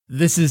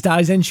This is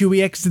Daizenshu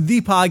EX,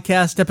 the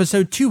podcast,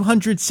 episode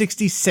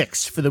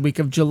 266 for the week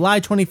of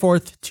July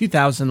 24th,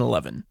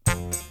 2011.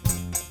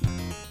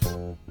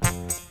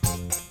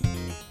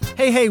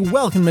 Hey,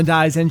 welcome to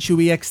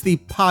Daizenshu EX, the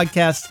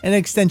podcast, an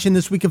extension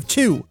this week of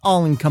two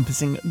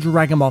all-encompassing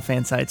Dragon Ball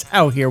fan sites.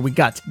 Out here, we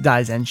got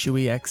Daizenshu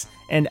EX,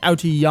 and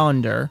out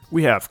yonder,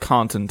 we have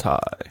Contentai.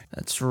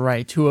 That's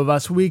right, two of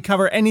us. We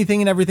cover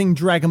anything and everything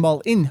Dragon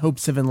Ball in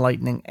hopes of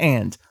enlightening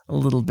and a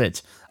little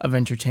bit of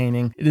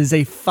entertaining. It is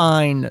a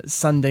fine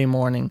Sunday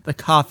morning. The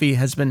coffee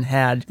has been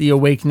had. The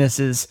awakeness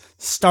is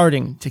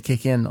starting to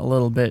kick in a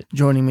little bit.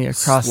 Joining me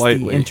across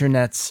the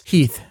internet's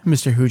Heath,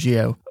 Mr.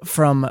 Hujio,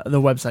 from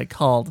the website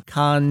called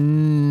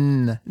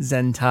Kanzentai.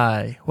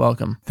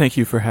 Welcome. Thank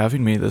you for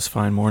having me this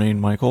fine morning,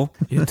 Michael.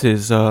 It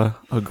is a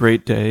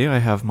great day. I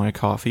have my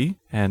coffee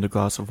and a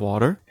glass of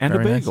water and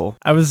Very a bagel.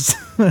 Nice.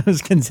 I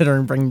was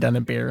considering bringing down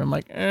a beer. I'm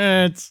like,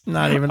 it's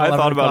not even 11 I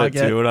thought about it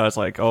yet. too, and I was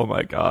like, oh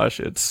my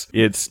gosh, it's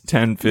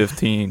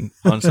 10:15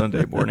 on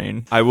Sunday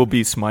morning. I will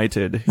be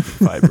smited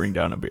if I bring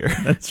down a beer.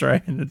 That's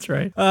right.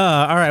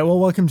 All right, well,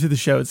 welcome to the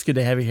show. It's good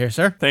to have you here,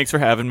 sir. Thanks for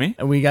having me.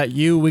 And we got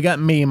you, we got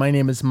me. My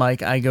name is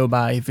Mike. I go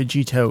by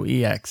Vegito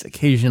EX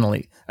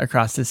occasionally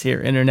across this here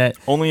internet.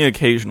 Only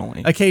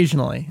occasionally.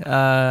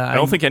 I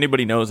don't think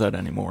anybody knows that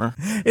anymore.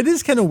 It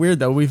is kind of weird,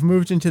 though. We've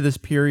moved into this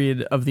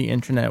period of the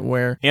internet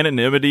where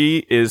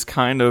anonymity is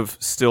kind of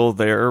still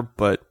there,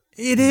 but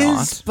it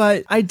is,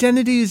 but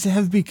identities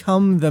have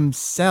become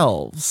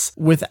themselves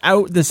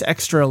without this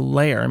extra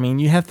layer. I mean,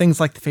 you have things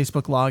like the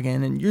Facebook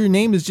login, and your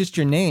name is just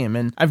your name,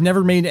 and I've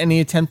never made any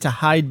attempt to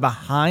hide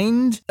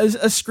behind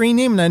a screen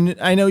name, and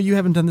I know you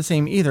haven't done the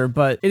same either,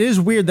 but it is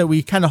weird that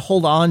we kind of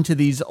hold on to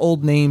these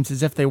old names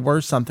as if they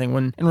were something,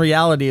 when in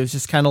reality it was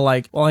just kind of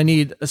like, well, I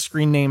need a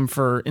screen name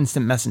for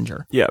Instant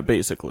Messenger. Yeah,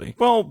 basically.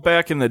 Well,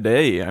 back in the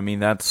day, I mean,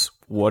 that's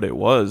what it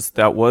was.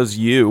 That was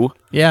you.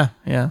 Yeah.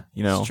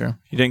 You know, it's true.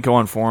 You didn't go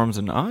on forums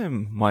and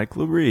I'm Mike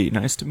Lurie.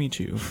 Nice to meet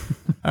you.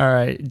 All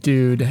right,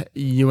 dude,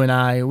 you and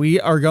I, we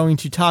are going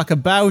to talk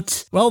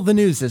about, well, the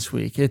news this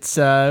week. It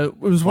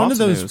was one of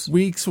those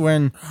weeks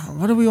when,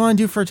 what do we want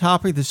to do for a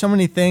topic? There's so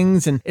many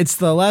things, and it's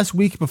the last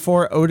week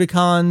before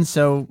Otakon,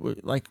 so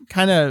like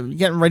kind of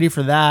getting ready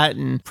for that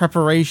and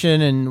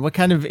preparation and what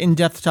kind of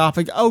in-depth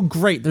topic. Oh,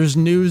 great, there's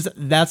news.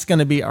 That's going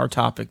to be our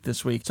topic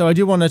this week. So I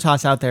do want to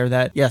toss out there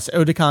that, yes,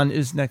 Otakon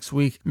is next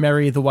week.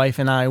 Mary, the wife,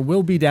 and I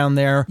will be down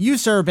there. You,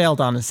 sir,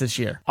 bailed on us this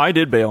year. I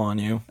did bail on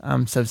you.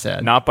 I'm so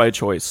sad. Not by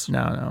choice.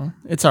 No.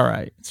 It's all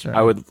right.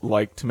 I would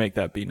like to make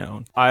that be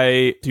known.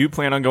 I do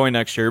plan on going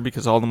next year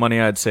because all the money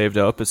I had saved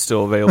up is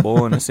still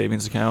available in a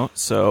savings account.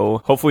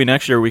 So hopefully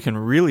next year we can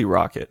really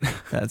rock it.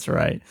 That's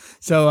right.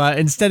 So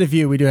instead of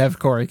you, we do have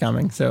Corey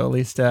coming. So at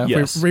least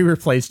yes. we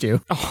replaced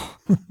you. Oh,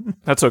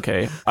 that's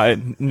okay.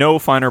 No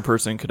finer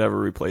person could ever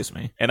replace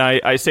me. And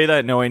I say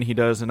that knowing he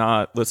does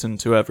not listen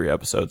to every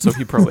episode. So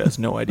he probably has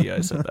no idea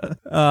I said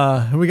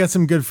that. We got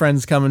some good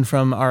friends coming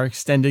from our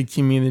extended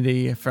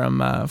community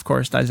from, of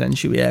course,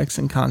 Daizenshu EX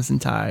and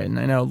Constentai. And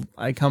I know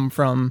I come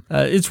from,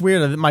 it's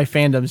weird that my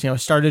fandoms,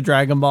 started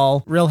Dragon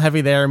Ball real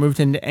heavy there, moved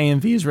into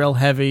AMVs real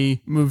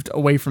heavy, moved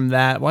away from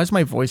that. Why is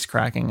my voice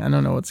cracking? I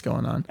don't know what's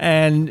going on.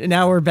 And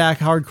now we're back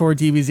hardcore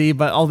DBZ,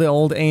 but all the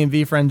old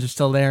AMV friends are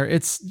still there.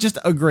 It's just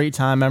a great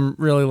time. I'm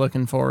really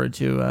looking forward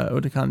to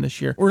Otakon this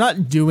year. We're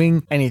not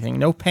doing anything.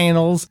 No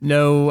panels.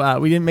 No,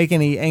 we didn't make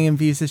any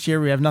AMVs this year.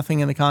 We have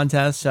nothing in the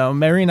contest. So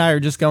Mary and I are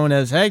just going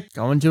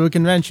to a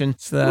convention.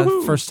 It's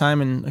the first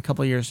time in a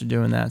couple of years of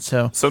doing that.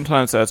 So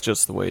sometimes that's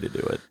just the way to do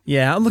it.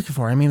 Yeah, I'm looking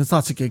for it. I mean, there's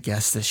lots of good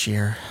guests this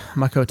year.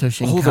 Makoto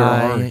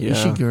Shinkai,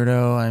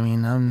 Ishiguro. I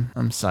mean,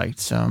 I'm psyched.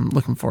 So I'm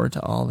looking forward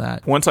to all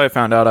that. Once I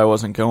found out I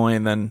wasn't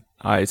going, then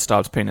I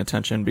stopped paying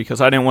attention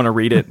because I didn't want to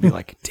read it and be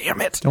like,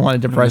 damn it. Don't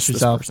want to depress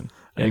yourself.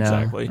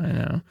 Exactly. I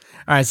know.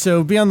 All right,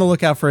 so be on the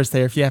lookout for us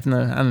there. If you happen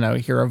to,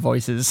 hear our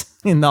voices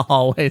in the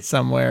hallway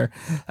somewhere,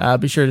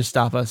 be sure to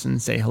stop us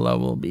and say hello.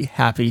 We'll be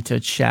happy to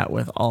chat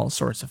with all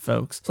sorts of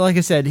folks. So like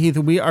I said, Heath,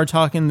 we are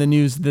talking the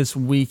news this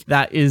week.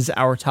 That is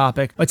our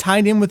topic. But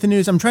tied in with the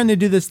news, I'm trying to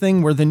do this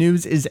thing where the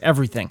news is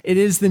everything. It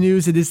is the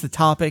news, it is the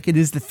topic, it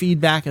is the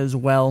feedback as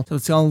well. So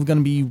it's all going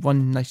to be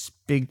one nice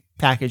big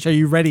package. Are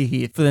you ready,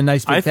 Heath, for the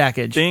nice big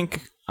package? I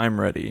think I'm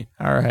ready.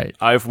 All right.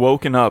 I've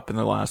woken up in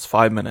the last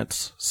 5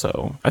 minutes,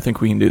 so I think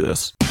we can do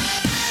this.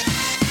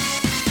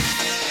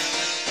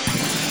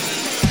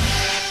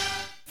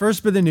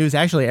 First bit of news,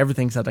 actually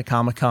everything's at the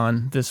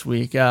Comic-Con this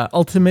week.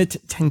 Ultimate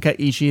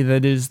Tenkaichi,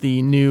 that is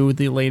the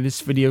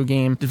latest video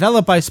game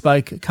developed by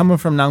Spike, coming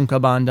from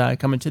Namco Bandai,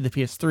 coming to the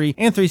PS3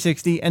 and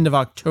 360 end of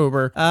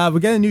October. We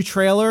got a new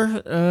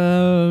trailer.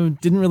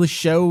 Didn't really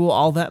show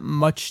all that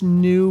much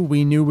new.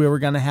 We knew we were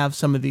going to have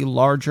some of the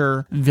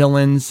larger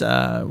villains.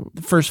 The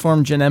first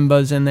form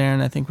Janemba's in there,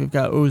 and I think we've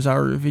got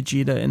Ozaru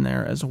Vegeta in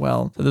there as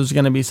well. So those are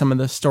going to be some of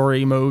the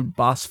story mode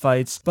boss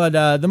fights. But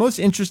the most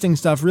interesting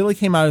stuff really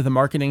came out of the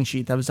marketing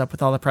sheet that was up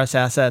with all the press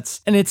assets.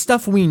 And it's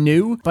stuff we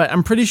knew, but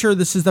I'm pretty sure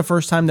this is the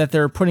first time that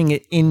they're putting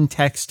it in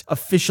text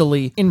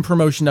officially in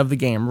promotion of the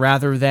game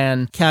rather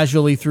than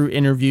casually through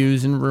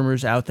interviews and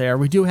rumors out there.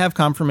 We do have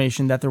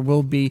confirmation that there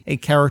will be a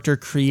character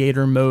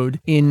creator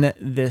mode in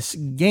this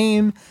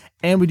game.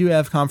 And we do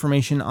have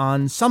confirmation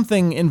on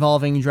something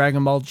involving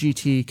Dragon Ball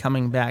GT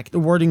coming back. The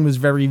wording was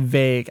very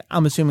vague.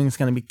 I'm assuming it's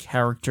going to be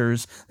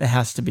characters. That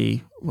has to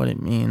be what it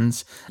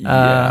means.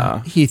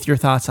 Yeah. Heath, your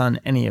thoughts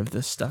on any of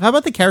this stuff? How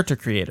about the character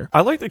creator?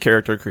 I like the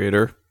character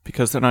creator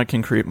because then I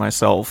can create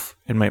myself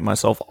and make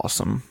myself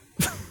awesome.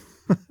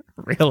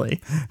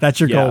 Really? That's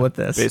your goal with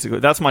this? Basically,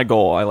 that's my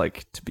goal. I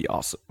like to be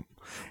awesome.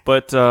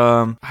 But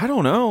I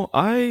don't know.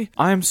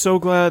 I'm so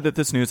glad that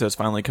this news has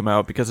finally come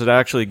out because it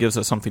actually gives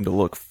us something to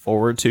look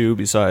forward to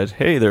besides,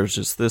 hey, there's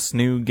just this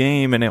new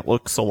game and it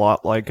looks a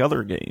lot like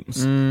other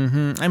games.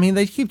 Mm-hmm. I mean,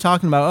 they keep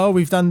talking about, oh,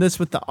 we've done this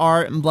with the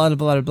art and blah, blah,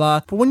 blah,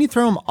 blah. But when you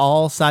throw them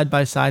all side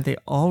by side, they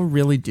all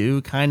really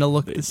do kind of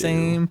look the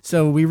same.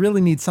 So we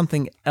really need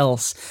something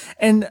else.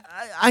 And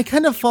I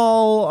kind of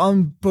fall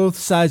on both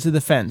sides of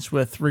the fence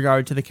with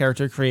regard to the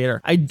character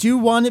creator. I do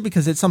want it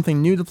because it's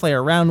something new to play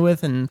around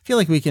with and feel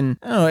like we can,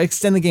 I don't know,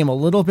 extend the game a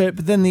little bit,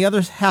 but then the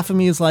other half of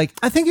me is like,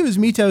 I think it was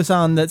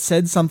Mito-san that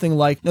said something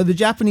like, no, the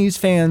Japanese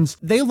fans,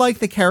 they like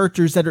the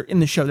characters that are in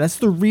the show. That's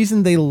the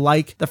reason they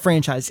like the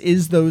franchise,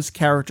 is those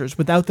characters.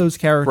 Without those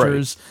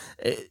characters,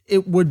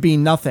 it would be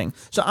nothing.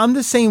 So I'm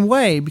the same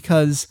way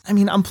because, I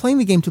mean, I'm playing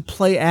the game to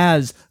play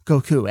as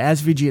Goku,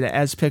 as Vegeta,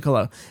 as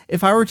Piccolo.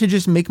 If I were to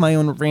just make my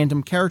own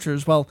random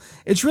characters, well,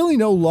 it's really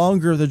no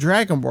longer the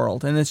Dragon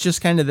World, and it's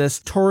just kind of this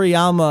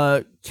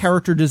Toriyama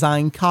character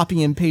design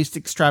copy and paste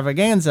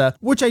extravaganza,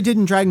 which I did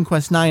in Dragon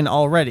Quest IX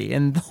already.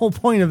 And the whole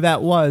point of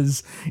that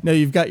was, you know,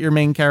 you've got your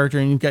main character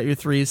and you've got your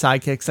three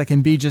sidekicks that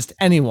can be just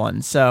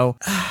anyone. So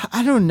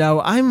I don't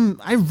know.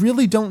 I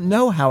really don't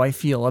know how I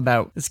feel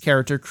about this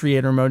character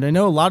creator mode. I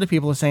know a lot of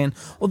people are saying,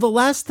 well, the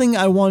last thing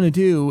I want to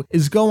do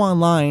is go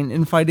online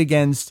and fight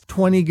against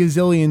 20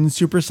 gazillion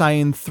Super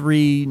Saiyan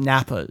 3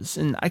 Nappas.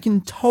 And I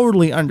can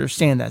totally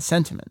understand that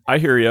sentiment. I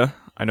hear you.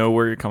 I know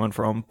where you're coming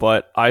from,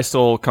 but I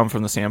still come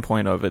from the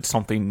standpoint of it's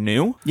something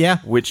new. Yeah,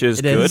 which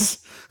is good.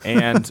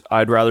 And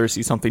I'd rather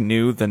see something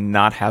new than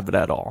not have it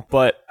at all.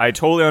 But I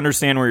totally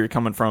understand where you're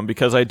coming from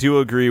because I do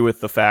agree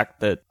with the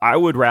fact that I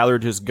would rather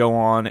just go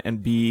on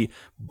and be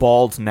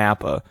bald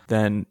Nappa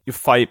than you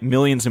fight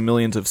millions and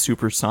millions of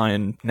Super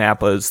Saiyan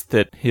Nappas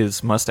that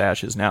his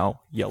mustache is now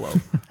yellow.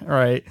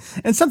 Right.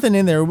 And something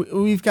in there,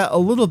 we've got a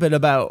little bit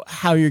about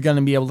how you're going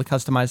to be able to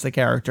customize the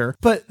character.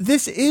 But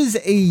this is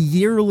a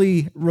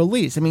yearly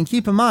release. I mean,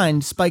 keep in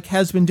mind, Spike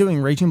has been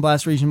doing Raging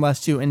Blast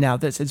 2, and now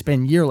this. It's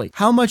been yearly.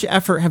 How much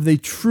effort have they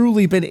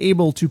truly been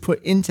able to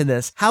put into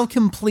this? How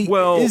complete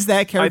is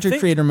that character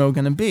creator mode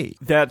going to be?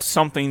 That's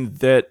something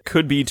that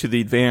could be to the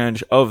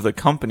advantage of the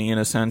company in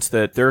a sense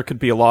that there could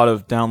be a lot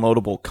of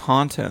downloadable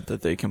content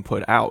that they can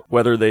put out,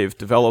 whether they've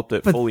developed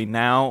it fully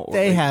now. Or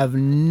they have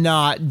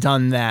not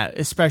done that,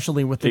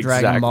 especially with the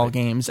Dragon Ball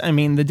games. I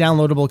mean, the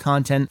downloadable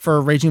content for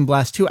Raging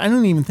Blast 2, I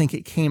don't even think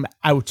it came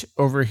out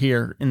over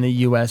here in the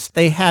US.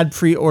 They had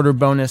pre-order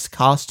bonus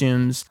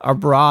costumes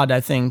abroad, I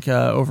think,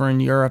 over in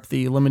Europe.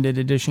 The limited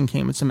edition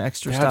came with some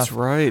extra stuff. That's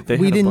right. They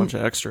had a bunch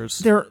of extras.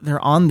 They're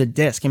on the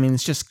disc. I mean,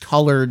 it's just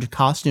colored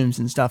costumes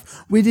and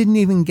stuff. We didn't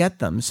even get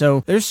them.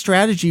 So their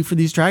strategy for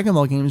these Dragon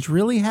Ball games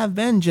really have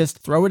been just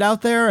throw it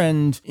out there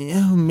and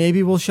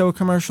maybe we'll show a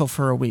commercial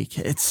for a week.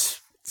 It's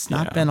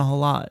not been a whole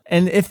lot.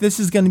 And if this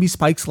is going to be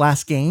Spike's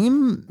last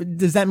game,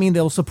 does that mean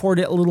they'll support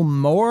it a little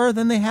more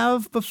than they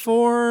have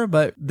before?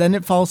 But then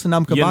it falls to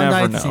Namco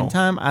Bandai at the same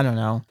time? I don't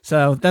know.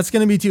 So that's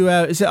going to be due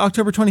out. Is it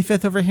October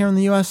 25th over here in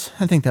the US?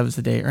 I think that was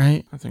the date,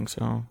 right? I think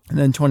so. And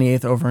then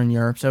 28th over in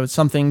Europe. So it's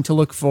something to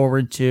look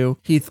forward to.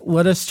 Heath,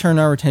 let us turn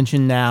our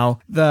attention now.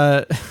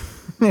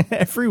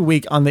 Every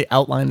week on the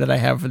outline that I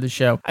have for the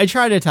show, I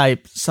try to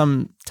type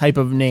some type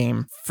of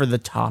name for the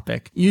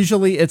topic.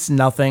 Usually it's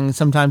nothing.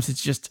 Sometimes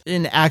it's just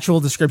an actual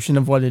description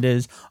of what it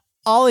is.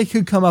 All I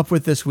could come up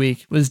with this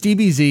week was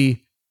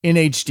DBZ in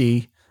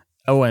HD.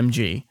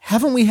 OMG.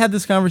 Haven't we had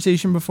this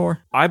conversation before?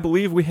 I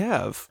believe we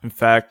have. In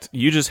fact,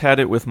 you just had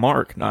it with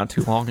Mark not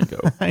too long ago.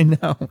 I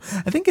know.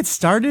 I think it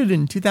started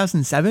in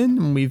 2007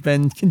 and we've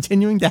been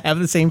continuing to have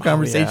the same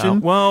conversation. Yeah.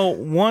 Well,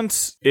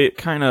 once it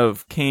kind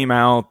of came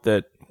out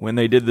that when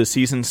they did the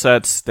season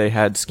sets, they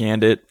had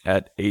scanned it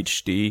at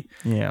HD.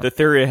 Yeah. The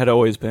theory had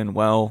always been,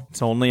 well,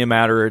 it's only a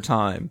matter of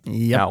time.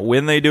 Yep. Now,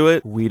 when they do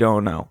it, we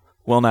don't know.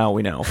 Well, now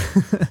we know.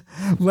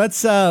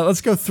 Let's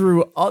go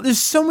through there's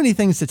so many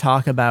things to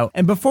talk about.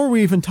 And before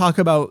we even talk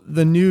about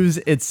the news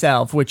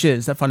itself, which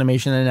is that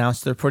Funimation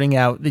announced they're putting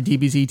out the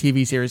DBZ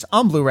TV series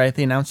on Blu-ray.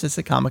 They announced this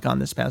at Comic-Con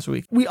this past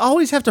week. We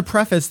always have to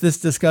preface this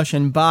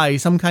discussion by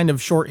some kind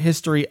of short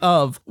history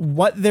of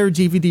what their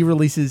DVD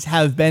releases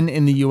have been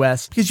in the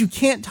US, because you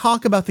can't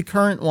talk about the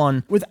current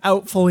one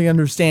without fully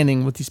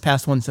understanding what these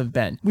past ones have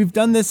been. We've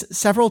done this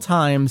several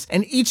times,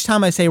 and each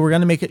time I say we're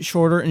going to make it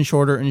shorter and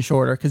shorter and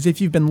shorter, because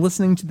if you've been listening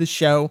listening to the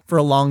show for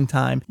a long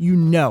time, you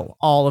know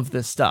all of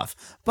this stuff.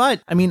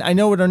 But I mean, I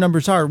know what our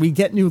numbers are. We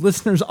get new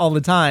listeners all the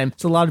time.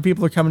 So a lot of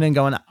people are coming in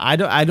going,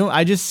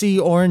 I just see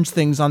orange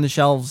things on the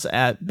shelves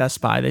at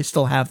Best Buy. They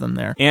still have them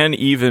there. And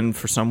even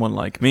for someone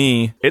like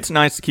me, it's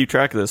nice to keep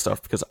track of this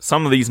stuff because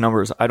some of these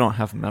numbers I don't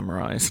have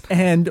memorized.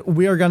 And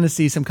we are going to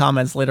see some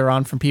comments later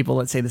on from people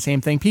that say the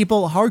same thing.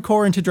 People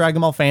hardcore into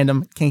Dragon Ball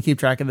fandom can't keep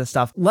track of this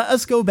stuff. Let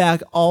us go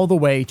back all the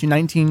way to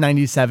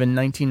 1997,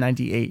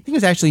 1998. I think it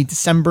was actually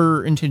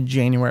December into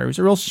January. It was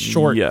a real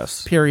short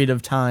period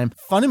of time.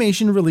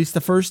 Funimation released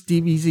the first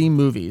DBZ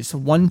movies,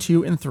 1,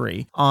 2, and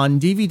 3, on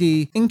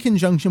DVD in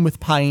conjunction with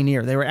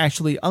Pioneer. They were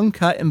actually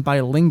uncut and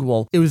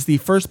bilingual. It was the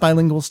first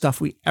bilingual stuff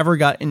we ever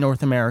got in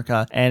North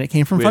America, and it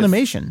came from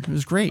Funimation. It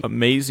was great.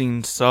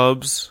 Amazing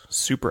subs,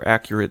 super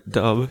accurate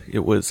dub.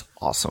 It was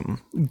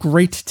awesome.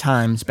 Great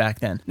times back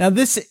then. Now,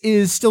 this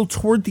is still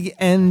toward the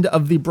end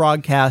of the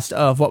broadcast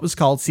of what was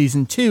called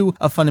Season 2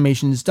 of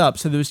Funimation's dub,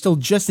 so there was still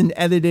just an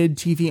edited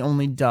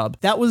TV-only dub.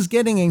 That was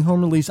getting a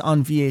home release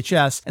on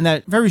VHS, and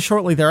that very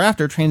shortly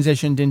thereafter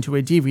transitioned into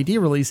a DVD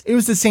release. It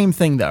was the same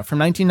thing, though, from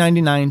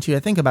 1999 to, I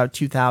think, about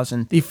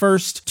 2000. The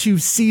first 2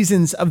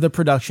 seasons of the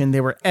production,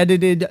 they were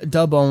edited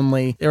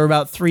dub-only. There were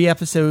about 3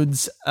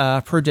 episodes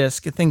per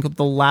disc. I think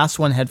the last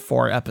one had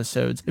 4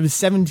 episodes. It was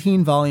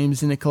 17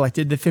 volumes, and it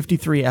collected the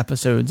 53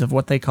 episodes of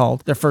what they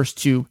called their first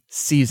 2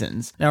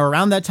 seasons. Now,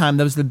 around that time,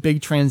 that was the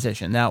big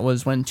transition. That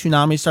was when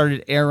Toonami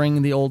started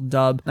airing the old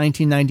dub.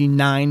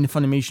 1999,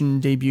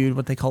 Funimation debuted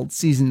what they called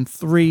Season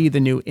 3, the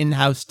new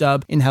in-house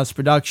dub, in-house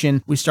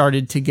production. We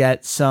started to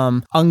get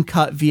some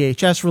uncut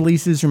VHS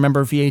releases.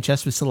 Remember,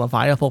 VHS was still a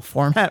viable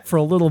format for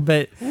a little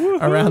bit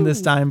around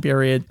this time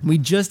period. We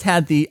just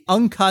had the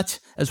uncut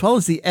as well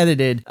as the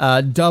edited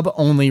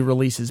dub-only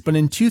releases. But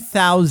in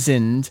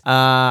 2000,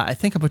 I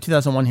think I put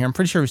 2001 here. I'm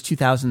pretty sure it was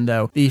 2000,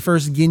 though. The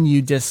first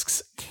Ginyu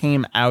discs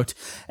came out,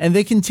 and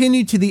they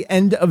continued to the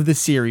end of the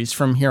series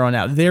from here on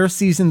out. Their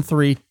Season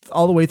 3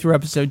 all the way through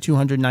episode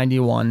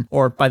 291,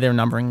 or by their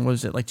numbering,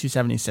 was it like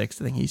 276?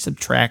 I think you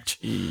subtract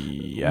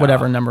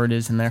whatever number it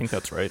is in there. I think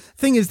that's right.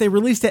 Thing is, they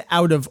released it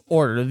out of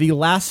order. The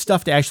last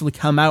stuff to actually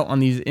come out on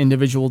these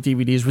individual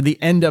DVDs were the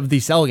end of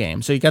the Cell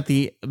game. So you got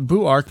the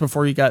Boo arc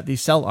before you got the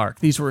Cell arc.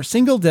 These were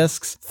single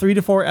discs, 3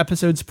 to 4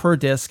 episodes per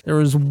disc. There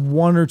was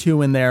 1 or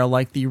 2 in there,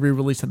 like the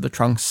re-release of the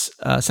Trunks,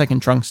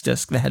 second Trunks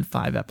disc that had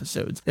 5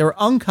 episodes. They were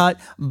uncut,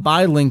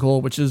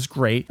 bilingual, which is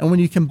great. And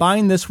when you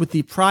combine this with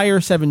the prior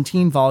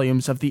 17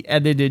 volumes of the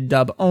edited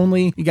dub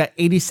only, you got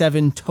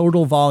 87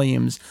 total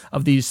volumes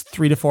of these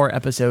 3 to 4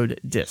 episode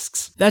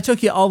discs. That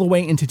took you all the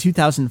way into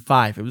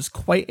 2005. It was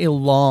quite a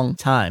long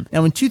time.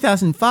 Now, in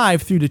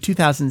 2005 through to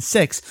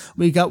 2006,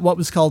 we got what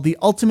was called the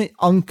Ultimate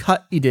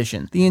Uncut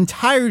Edition. The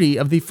entirety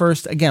of the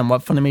first, again,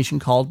 what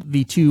Funimation called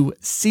the 2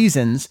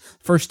 seasons,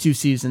 first 2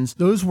 seasons,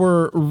 those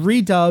were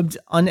redubbed,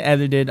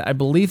 unedited. I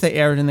believe they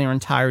aired in their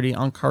entirety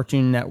on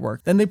Cartoon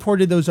Network. Then they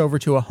ported those over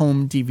to a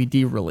home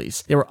DVD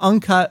release. They were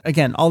uncut,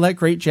 again, all that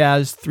great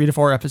jazz, 3 to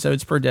 4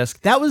 episodes per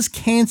disc. That was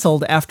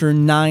canceled after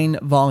 9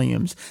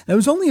 volumes. That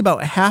was only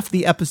about half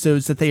the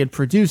episodes that they had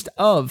produced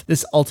of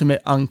this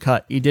Ultimate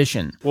Uncut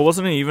Edition. Well,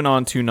 wasn't it even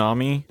on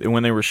Toonami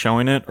when they were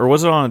showing it? Or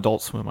was it on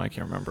Adult Swim? I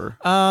can't remember.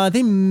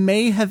 They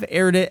may have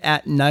aired it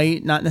at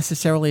night, not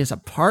necessarily as a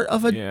part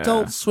of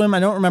Adult Swim.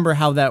 I don't remember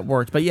how that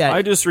worked, but yeah.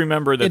 I just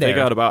remember that they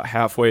got about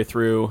halfway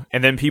through,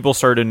 and then people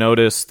started to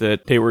notice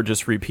that they were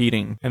just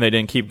repeating, and they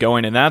didn't keep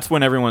going. And that's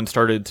when everyone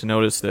started to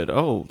notice that,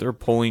 oh, they're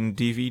pulling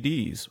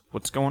DVDs.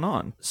 What's going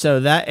on? So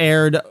that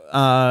aired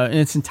in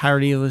its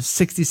entirety. It was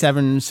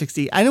 67,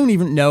 60. I don't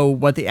even know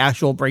what the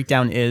actual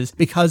breakdown is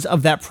because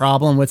of that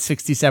problem with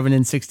 67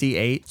 and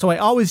 68. So I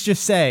always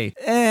just say,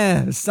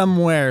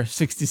 somewhere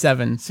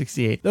 67,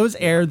 68. Those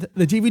aired.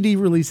 The DVD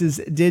releases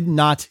did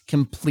not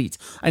complete.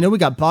 I know we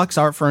got box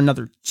art for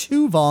another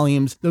 2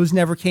 volumes. Those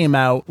never came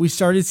out. We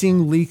started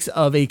seeing leaks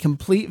of a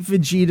complete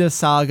Vegeta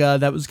saga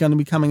that was going to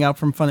be coming out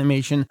from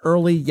Funimation,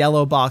 early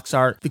yellow box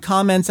art. The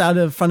comments out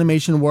of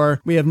Funimation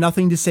were, we have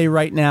nothing to say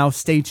right now.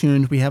 Stay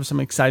tuned. We have some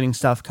exciting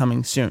stuff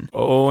coming soon.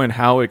 Oh, and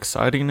how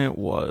exciting it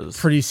was.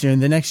 Pretty soon.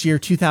 The next year,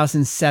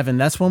 2007,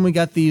 that's when we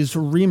got these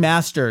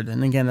remastered,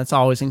 and again, that's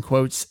always in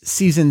quotes,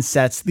 season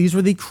sets. These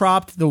were the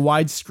cropped, the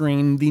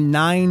widescreen, the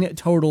 9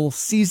 total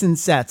season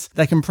sets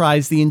that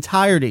comprise the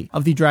entirety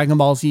of the Dragon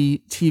Ball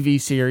Z TV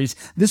series.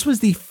 This was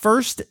the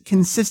first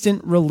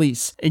consistent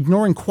release,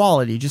 ignoring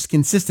quality, just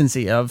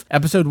consistency of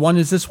episode 1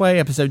 is this way,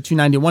 episode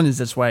 291 is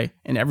this way,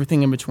 and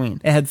everything in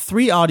between. It had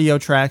 3 audio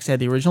tracks. It had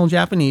the original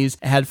Japanese,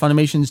 it had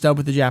Funimation's dub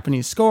with the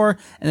Japanese score,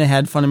 and it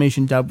had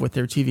Funimation dub with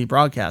their TV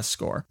broadcast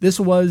score. This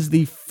was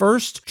the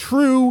first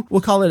true,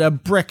 we'll call it a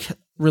brick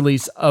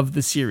release of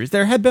the series.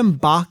 There had been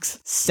box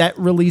set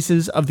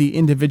releases of the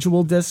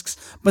individual discs,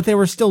 but they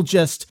were still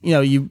just,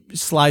 you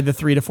slide the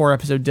 3 to 4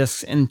 episode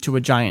discs into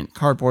a giant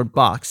cardboard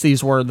box.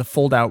 These were the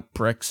fold out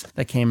bricks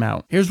that came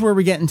out. Here's where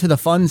we get into the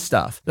fun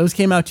stuff. Those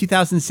came out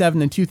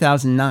 2007 and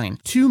 2009,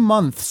 2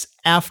 months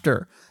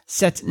after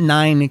Set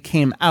 9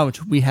 came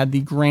out, we had the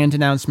grand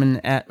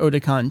announcement at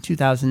Otakon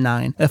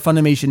 2009 that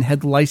Funimation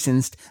had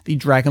licensed the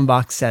Dragon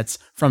Box sets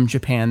from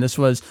Japan. This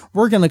was,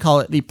 we're going to call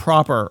it the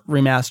proper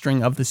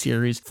remastering of the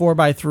series.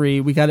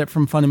 4x3, we got it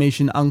from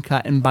Funimation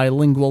Uncut and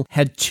Bilingual,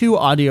 had 2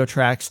 audio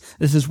tracks.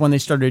 This is when they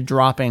started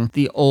dropping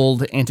the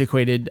old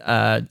antiquated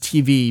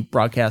TV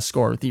broadcast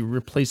score, the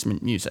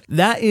replacement music.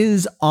 That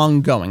is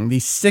ongoing. The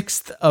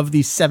 6th of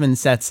the 7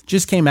 sets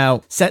just came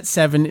out. Set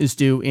 7 is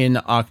due in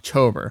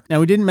October.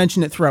 Now, we didn't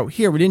mention it throughout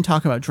here. We didn't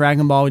talk about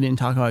Dragon Ball. We didn't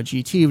talk about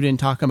GT. We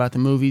didn't talk about the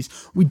movies.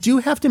 We do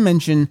have to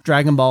mention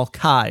Dragon Ball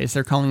Kai, as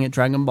they're calling it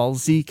Dragon Ball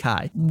Z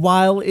Kai.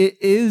 While it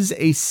is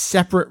a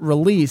separate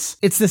release,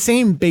 it's the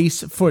same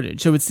base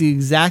footage. So it's the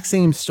exact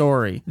same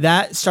story.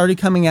 That started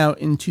coming out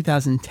in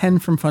 2010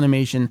 from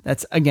Funimation.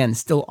 That's, again,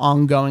 still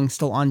ongoing,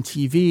 still on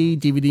TV.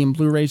 DVD and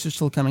Blu-rays are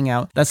still coming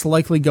out. That's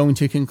likely going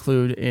to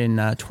conclude in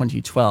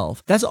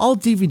 2012. That's all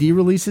DVD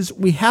releases.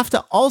 We have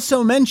to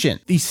also mention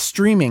the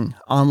streaming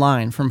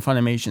online from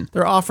Funimation.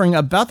 They're offering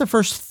about the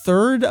first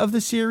third of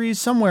the series,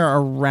 somewhere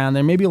around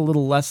there, maybe a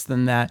little less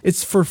than that.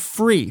 It's for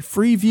free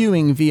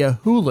viewing via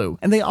Hulu.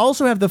 And they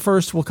also have the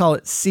first, we'll call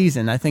it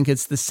season. I think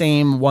it's the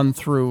same 1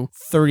 through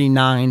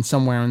 39,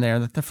 somewhere in there,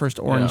 that the first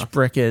Orange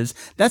Brick is.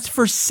 That's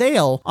for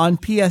sale on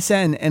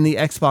PSN and the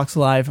Xbox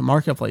Live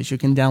Marketplace. You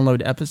can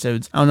download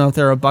episodes. I don't know if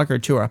they're a buck or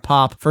two or a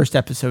pop. First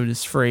episode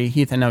is free.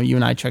 Heath, I know you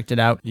and I checked it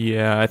out.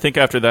 Yeah, I think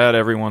after that,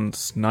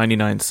 everyone's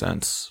 99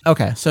 cents.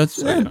 Okay, so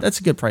that's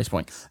a good price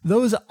point.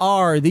 Those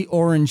are the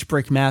Orange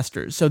Brick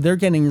Masters. So they're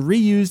getting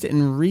reused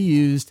and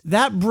reused.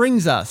 That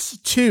brings us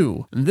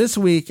to this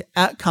week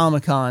at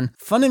Comic-Con.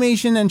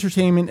 Funimation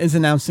Entertainment is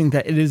announcing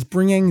that it is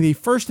bringing the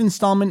first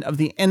installment of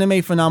the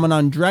anime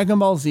phenomenon Dragon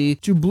Ball Z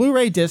to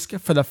Blu-ray disc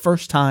for the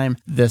first time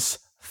this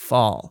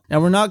fall. Now,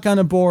 we're not going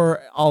to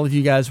bore all of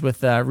you guys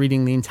with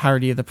reading the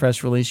entirety of the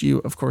press release. You,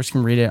 of course,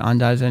 can read it on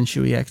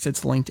Daizenshu EX.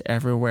 It's linked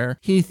everywhere.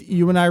 Heath,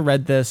 you and I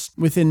read this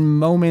within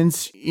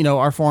moments. You know,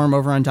 our forum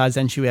over on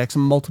Daizenshu EX,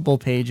 multiple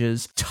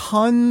pages,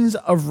 tons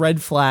of red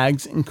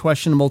flags and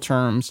questionable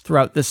terms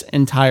throughout this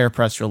entire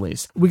press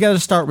release. We got to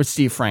start with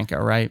Steve Franco,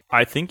 right?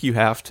 I think you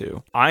have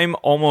to. I'm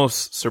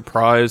almost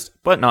surprised,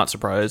 but not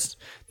surprised,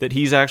 that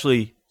he's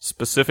actually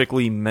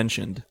specifically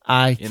mentioned.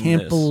 I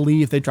can't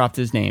believe they dropped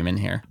his name in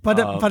here,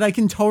 but I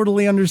can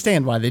totally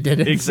understand why they did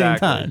it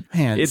exactly. At the same time.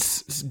 Man,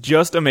 it's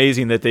just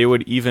amazing that they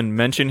would even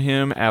mention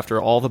him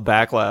after all the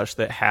backlash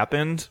that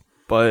happened.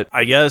 But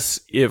I guess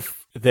if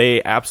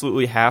they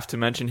absolutely have to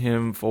mention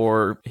him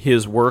for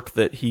his work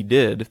that he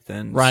did,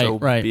 then so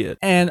be it.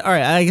 And all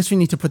right, I guess we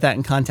need to put that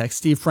in context.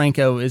 Steve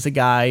Franco is a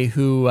guy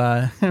who,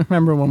 I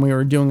remember when we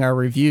were doing our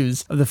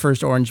reviews of the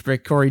first Orange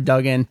Brick, Corey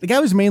Duggan, the guy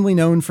was mainly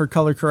known for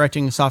color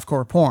correcting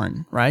softcore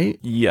porn, right?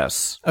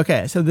 Yes.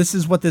 Okay, so this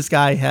is what this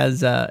guy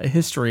has a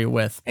history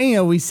with. And, you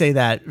know, we say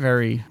that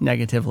very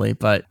negatively,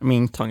 but I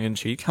mean, tongue in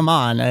cheek. Come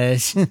on.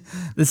 This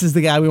is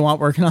the guy we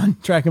want working on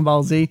Dragon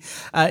Ball Z.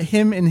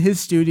 Him in his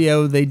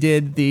studio, they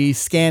did the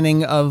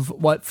scanning of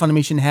what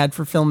Funimation had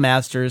for Film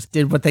Masters,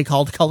 did what they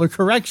called color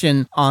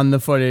correction on the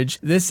footage.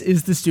 This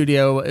is the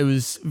studio. It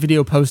was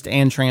Video Post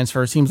and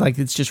Transfer. Seems like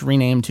it's just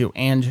renamed to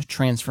And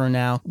Transfer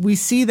now. We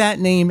see that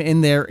name in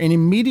there, and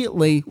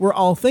immediately we're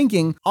all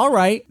thinking, all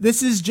right,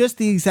 this is just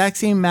the exact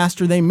same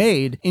master they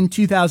made in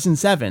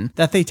 2007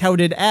 that they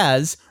touted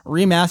as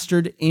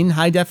remastered in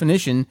high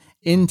definition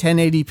in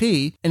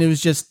 1080p, and it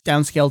was just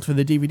downscaled for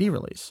the DVD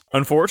release.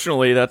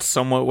 Unfortunately, that's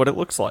somewhat what it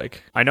looks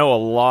like. I know a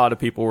lot of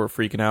people were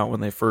freaking out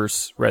when they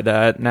first read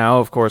that. Now,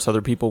 of course,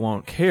 other people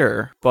won't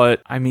care,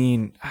 but I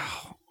mean,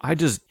 I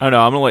don't know.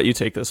 I'm going to let you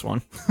take this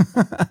one.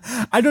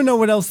 I don't know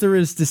what else there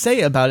is to say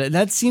about it.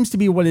 That seems to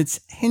be what it's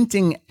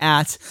hinting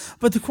at,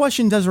 but the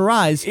question does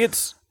arise.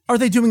 Are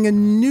they doing a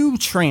new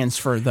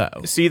transfer,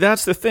 though? See,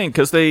 that's the thing,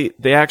 because they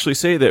actually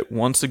say that,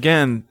 once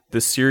again,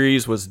 the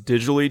series was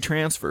digitally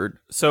transferred.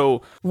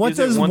 So what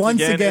does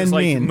once again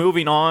mean?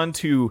 Moving on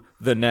to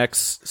the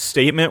next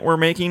statement we're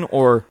making,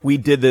 or we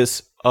did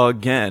this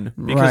again?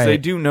 Because they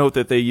do note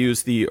that they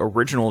used the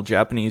original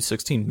Japanese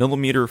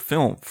 16mm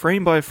film,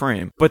 frame by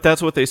frame. But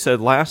that's what they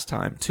said last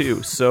time,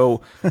 too.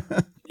 So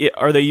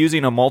are they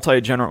using a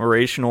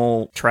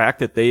multi-generational track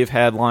that they've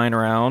had lying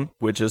around,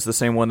 which is the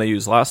same one they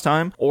used last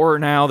time? Or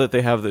now that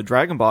they have the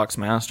Dragon Box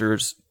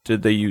Masters,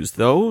 did they use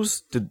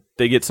those? Did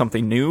they get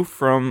something new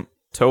from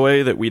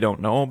Toei that we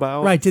don't know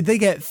about? Right. Did they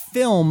get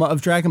film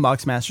of Dragon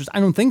Box Masters? I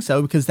don't think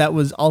so, because that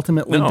was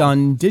ultimately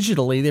done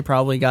digitally. They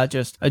probably got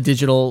just a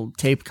digital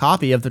tape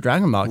copy of the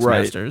Dragon Box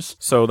Masters.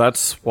 So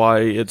that's why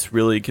it's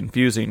really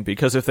confusing,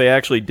 because if they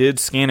actually did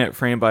scan it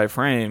frame by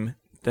frame,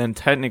 then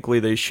technically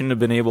they shouldn't have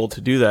been able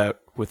to do that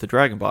with the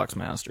Dragon Box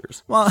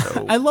Masters. Well,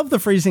 so, I love the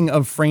phrasing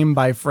of frame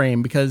by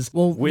frame because,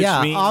 which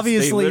means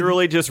obviously they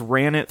literally just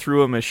ran it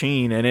through a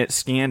machine and it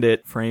scanned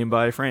it frame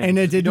by frame. And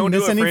it didn't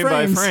miss any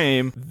frames. By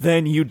frame,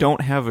 then you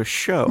don't have a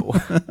show.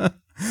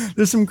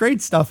 There's some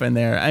great stuff in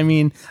there. I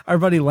mean, our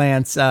buddy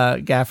Lance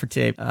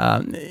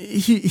Gaffertape,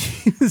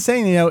 he was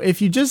saying,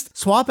 if you just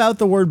swap out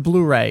the word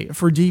Blu-ray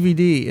for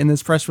DVD in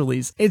this press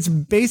release, it's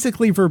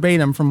basically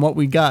verbatim from what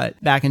we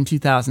got back in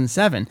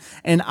 2007.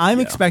 And I'm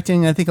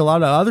expecting, I think a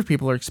lot of other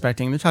people are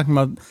expecting, they're talking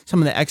about some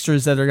of the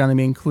extras that are going to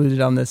be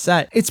included on this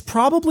set. It's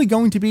probably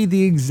going to be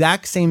the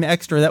exact same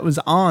extra that was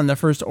on the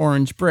first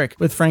Orange Brick,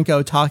 with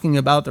Franco talking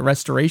about the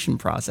restoration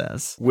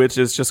process. Which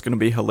is just going to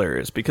be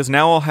hilarious, because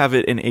now I'll have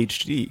it in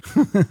HD.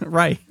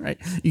 Right.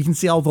 You can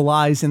see all the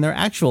lies in their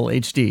actual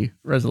HD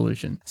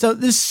resolution. So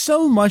there's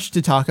so much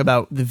to talk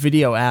about the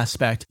video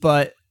aspect,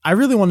 but I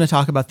really want to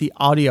talk about the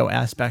audio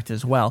aspect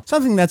as well.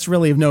 Something that's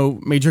really of no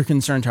major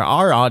concern to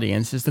our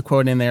audience is the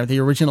quote in there, the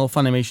original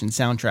Funimation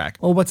soundtrack.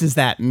 Well, what does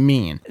that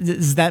mean?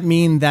 Does that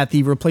mean that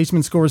the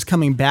replacement score is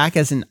coming back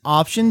as an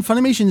option?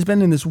 Funimation's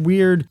been in this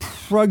weird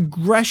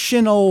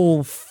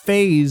progressional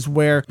phase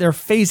where they're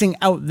phasing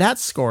out that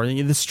score.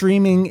 The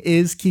streaming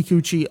is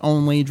Kikuchi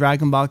only.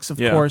 Dragon Box, of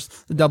course,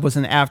 the dub was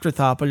an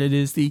afterthought, but it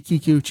is the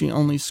Kikuchi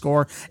only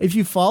score. If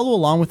you follow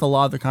along with a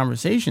lot of the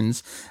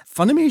conversations,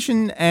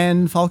 Funimation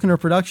and Falconer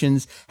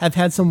Productions have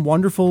had some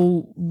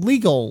wonderful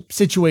legal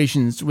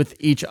situations with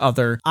each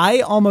other.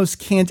 I almost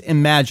can't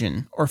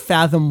imagine or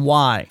fathom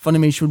why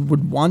Funimation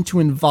would want to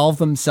involve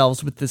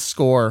themselves with this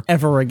score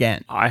ever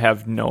again. I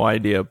have no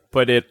idea,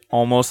 but it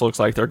almost looks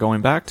like they're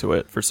going back to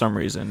it for some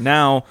reason.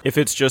 Now, if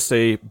it's just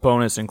a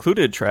bonus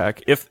included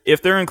track,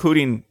 if they're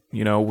including,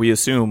 we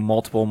assume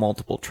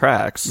multiple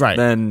tracks,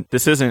 then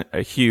this isn't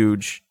a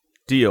huge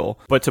deal.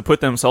 But to put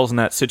themselves in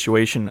that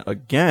situation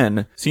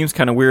again seems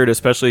kind of weird,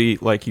 especially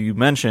like you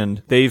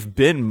mentioned, they've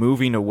been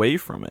moving away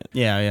from it.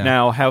 Yeah.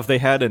 Now, have they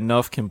had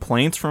enough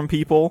complaints from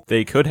people?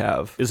 They could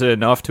have. Is it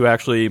enough to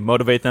actually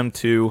motivate them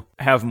to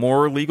have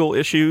more legal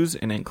issues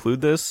and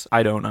include this?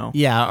 I don't know.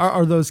 Yeah,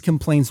 are those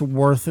complaints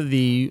worth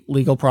the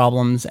legal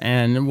problems,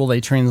 and will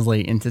they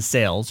translate into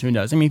sales? Who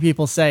knows? I mean,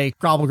 people say,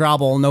 grobble,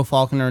 grobble, no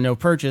Falconer, no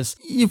purchase.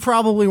 You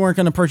probably weren't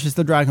going to purchase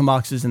the Dragon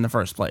Boxes in the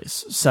first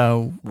place.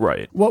 So,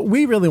 what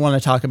we really want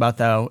to talk about,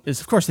 though, is,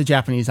 of course, the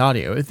Japanese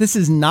audio. If this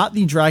is not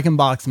the Dragon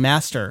Box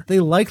Master, they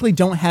likely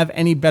don't have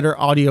any better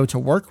audio to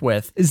work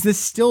with. Is this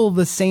still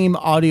the same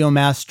audio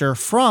master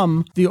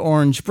from the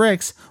Orange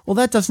Bricks? Well,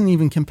 that doesn't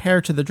even compare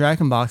to the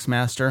Dragon Box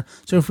Master.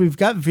 So if we've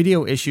got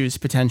video issues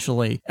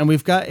potentially, and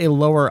we've got a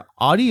lower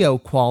audio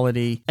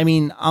quality, I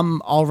mean,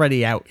 I'm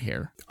already out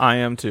here. I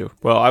am too.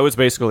 Well, I was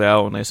basically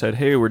out when they said,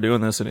 hey, we're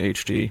doing this in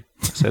HD.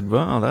 I said,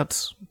 well,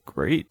 that's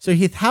great. So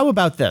Heath, how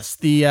about this?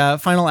 The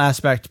final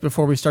aspect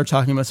before we start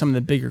talking about some of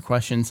the bigger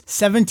questions.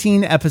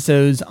 17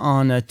 episodes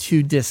on a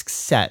 2-disc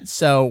set.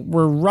 So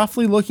we're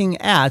roughly looking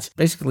at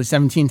basically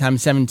 17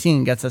 times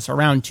 17 gets us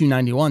around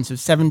 291. So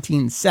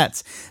 17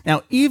 sets.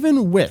 Now,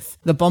 even with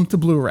the bump to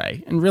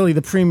Blu-ray and really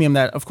the premium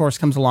that, of course,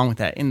 comes along with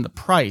that in the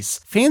price,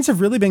 fans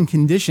have really been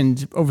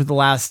conditioned over the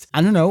last,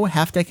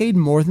 half decade,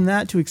 more than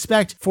that, to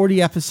expect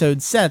 40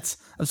 episode sets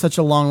of such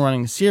a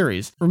long-running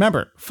series.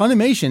 Remember,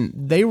 Funimation,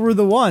 they were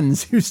the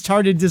ones who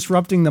started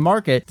disrupting the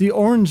market. The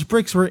Orange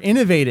Bricks were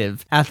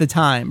innovative at the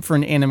time for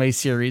an anime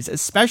series,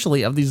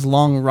 especially of these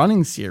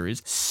long-running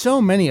series.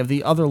 So many of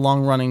the other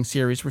long-running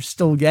series were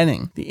still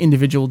getting the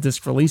individual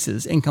disc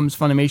releases. In comes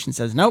Funimation,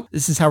 says, nope,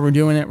 this is how we're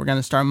doing it. We're going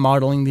to start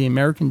modeling the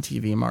American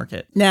TV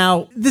market.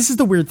 Now, this is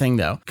the weird thing,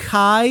 though.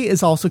 Kai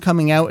is also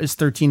coming out as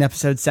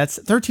 13-episode sets.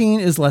 13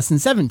 is less than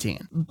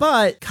 17.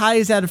 But Kai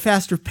is at a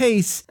faster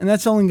pace, and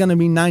that's only going to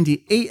be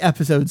 98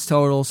 episodes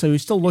total, so you're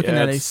still looking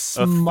at a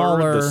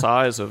smaller... a third the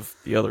size of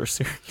the other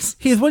series.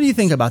 Heath, what do you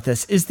think about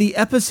this? Is the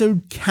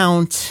episode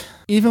count,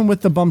 even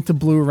with the bump to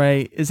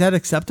Blu-ray, is that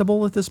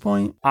acceptable at this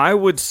point? I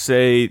would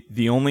say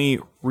the only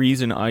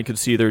reason I could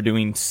see they're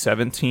doing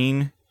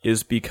 17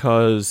 is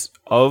because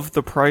of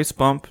the price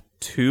bump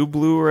to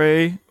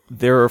Blu-ray.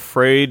 They're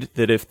afraid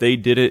that if they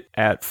did it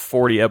at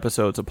 40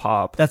 episodes a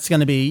pop, that's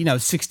going to be,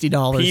 $60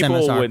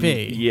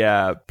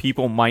 MSRP.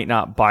 People might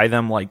not buy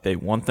them like they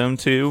want them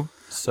to.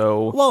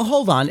 So, well,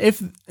 hold on.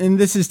 And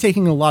this is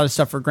taking a lot of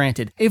stuff for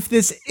granted. If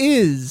this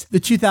is the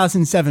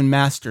 2007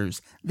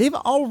 Masters, they've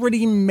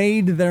already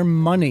made their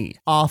money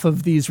off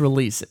of these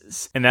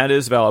releases. And that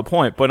is a valid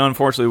point. But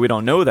unfortunately, we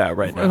don't know that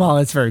right now. Well,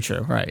 that's very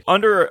true. Right.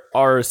 Under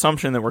our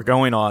assumption that we're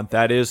going on,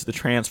 that is the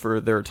transfer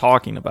they're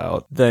talking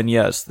about, then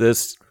yes,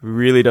 this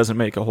really doesn't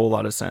make a whole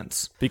lot of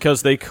sense.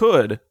 Because they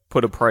could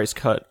put a price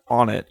cut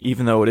on it,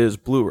 even though it is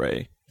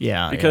Blu-ray.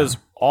 Yeah. Because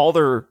all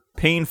they're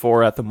paying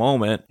for at the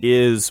moment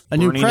is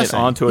burning it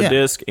onto a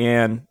disc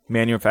and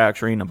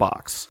manufacturing a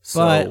box.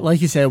 But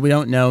like you said, we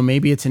don't know.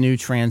 Maybe it's a new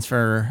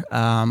transfer.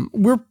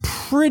 We're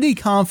pretty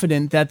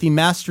confident that the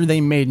master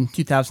they made in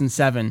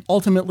 2007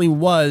 ultimately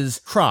was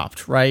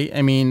cropped, right?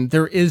 I mean,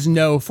 there is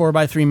no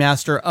 4x3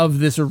 master of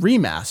this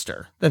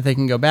remaster that they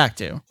can go back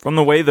to. From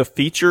the way the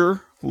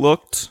feature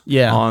looked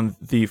on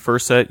the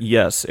first set,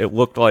 yes, it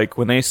looked like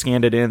when they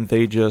scanned it in,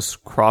 they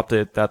just cropped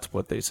it. That's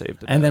what they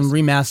saved it and then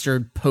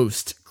remastered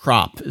post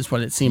crop is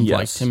what it seemed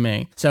like to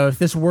me. So if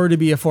this were to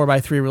be a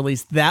 4x3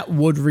 release, that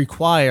would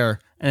require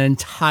an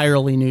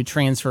entirely new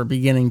transfer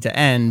beginning to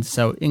end.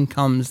 So in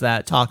comes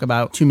that talk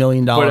about $2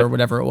 million or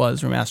whatever it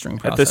was remastering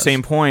process. At the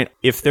same point,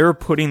 if they're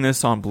putting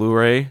this on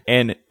Blu-ray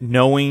and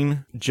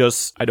knowing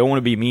just, I don't want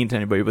to be mean to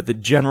anybody, but the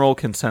general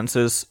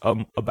consensus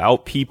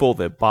about people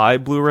that buy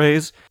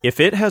Blu-rays, if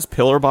it has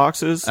pillar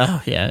boxes,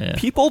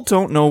 people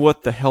don't know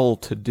what the hell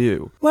to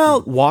do.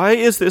 Well, why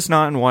is this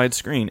not in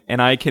widescreen?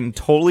 And I can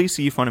totally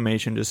see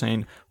Funimation just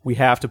saying, we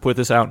have to put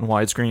this out in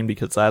widescreen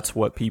because that's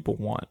what people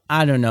want.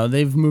 I don't know.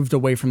 They've moved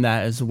away from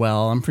that as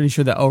well. I'm pretty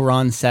sure the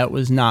Oran set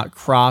was not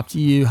cropped.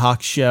 Yu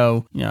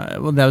Hakusho,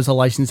 that was a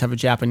license of a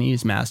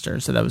Japanese master,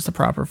 so that was the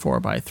proper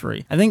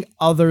 4:3. I think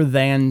other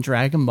than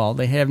Dragon Ball,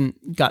 they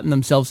haven't gotten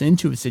themselves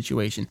into a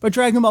situation. But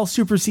Dragon Ball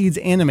supersedes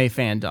anime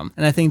fandom,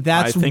 and I think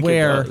that's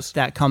where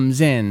that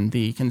comes in,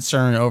 the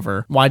concern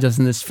over why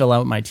doesn't this fill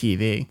out my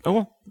TV? Oh,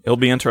 well, it'll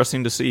be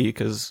interesting to see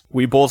because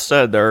we both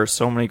said there are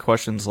so many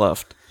questions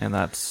left. And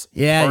that's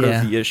part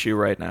of the issue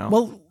right now.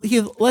 Well,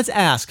 let's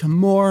ask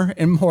more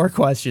and more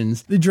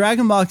questions. The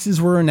Dragon Boxes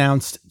were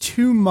announced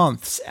 2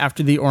 months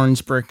after the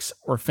Orange Bricks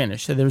were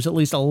finished, so there was at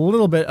least a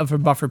little bit of a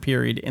buffer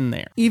period in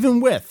there.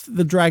 Even with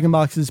the Dragon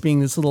Boxes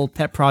being this little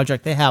pet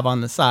project they have on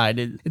the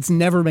side, it's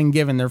never been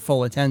given their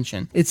full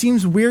attention. It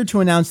seems weird to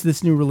announce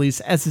this new release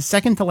as the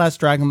second to last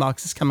Dragon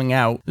Box is coming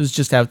out. It was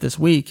just out this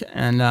week,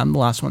 and the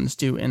last one's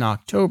due in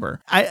October.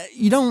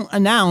 You don't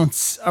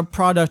announce a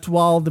product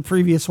while the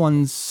previous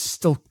one's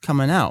still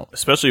coming out.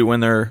 Especially when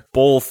they're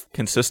both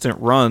consistent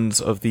runs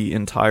of the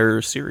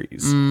entire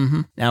series.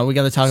 Mm-hmm. Now we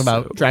got to talk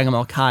about Dragon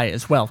Ball Kai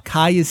as well.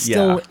 Kai is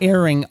still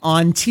airing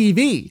on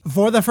TV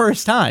for the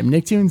first time.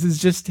 Nicktoons is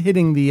just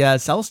hitting the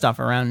Cell stuff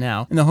around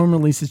now, and the home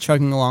release is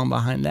chugging along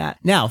behind that.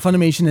 Now,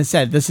 Funimation has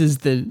said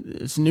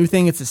it's a new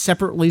thing. It's a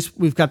separate release.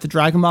 We've got the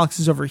Dragon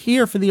Boxes over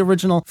here for the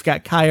original. We've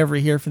got Kai over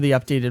here for the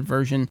updated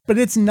version, but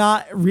it's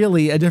not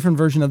really a different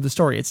version of the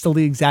story. It's still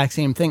the exact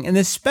same thing, and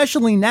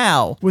especially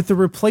now with the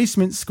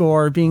replacement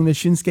score being the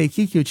Shinsuke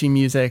Kikuchi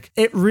music,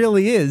 it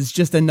really is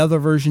just another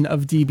version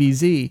of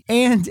DBZ,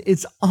 and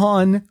it's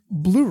on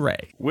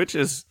Blu-ray.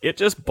 It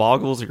just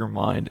boggles your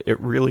mind. It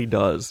really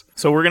does.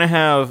 So we're going to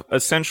have,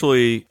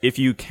 essentially, if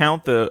you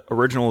count the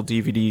original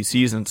DVD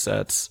season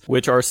sets,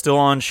 which are still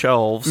on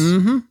shelves,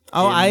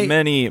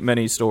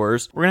 many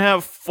stores, we're going to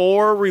have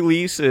 4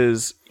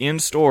 releases in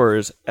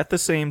stores at the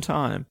same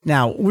time.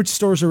 Now, which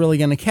stores are really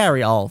going to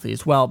carry all of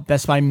these? Well,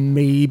 Best Buy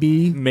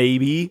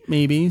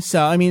maybe.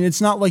 So, I mean, it's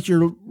not like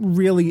you're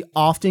really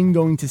often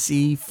going to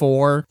see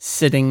 4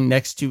 sitting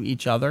next to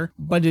each other,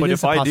 but it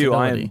is a possibility. But if I do,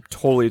 I am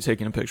totally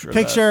taking a picture of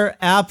that.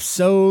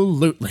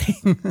 Absolutely.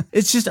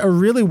 It's just a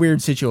really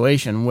weird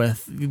situation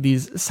with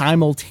these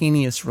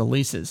simultaneous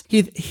releases.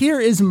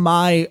 Here is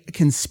my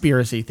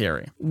conspiracy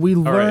theory. We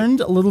learned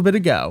a little bit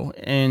ago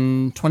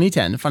in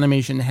 2010,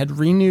 Funimation had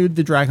renewed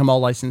the Dragon Ball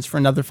license for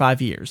another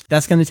 5 years.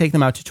 That's going to take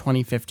them out to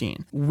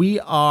 2015. We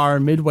are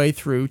midway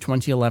through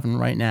 2011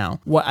 right now.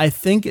 What I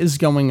think is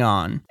going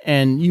on,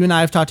 and you and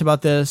I have talked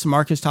about this,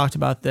 Mark has talked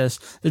about this,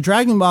 the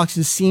Dragon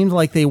Boxes seemed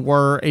like they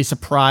were a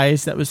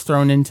surprise that was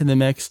thrown into the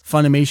mix.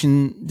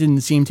 Funimation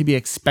didn't seem to be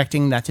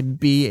expecting that to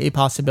be a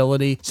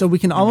possibility, so we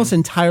can almost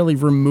entirely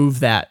remove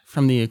that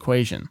from the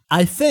equation.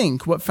 I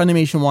think what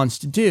Funimation wants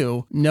to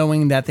do,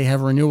 knowing that they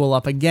have renewal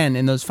up again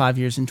in those 5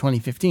 years in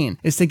 2015,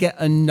 is to get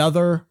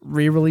another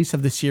re-release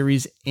of the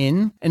series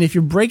in. And if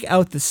you break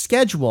out the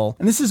schedule,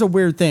 and this is a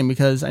weird thing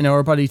because I know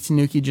our buddy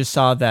Tanuki just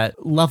saw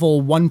that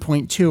level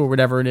 1.2 or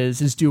whatever it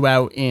is due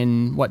out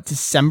in,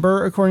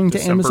 December, according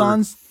to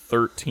Amazon's?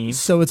 13th.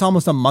 So it's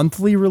almost a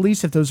monthly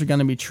release if those are going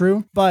to be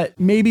true, but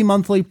maybe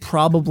monthly,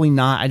 probably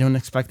not. I don't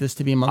expect this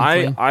to be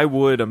monthly. I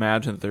would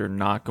imagine that they're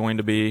not going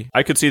to be.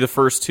 I could see the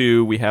first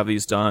 2, we have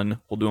these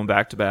done. We'll do them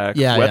back to back.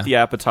 Whet the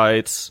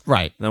appetites.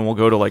 Right. Then we'll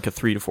go to like a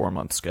 3 to 4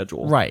 month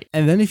schedule. Right.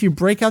 And then if you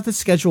break out the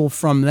schedule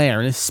from there,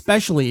 and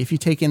especially if you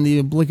take in the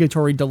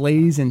obligatory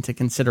delays into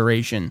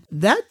consideration,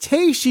 that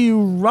takes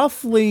you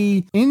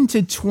roughly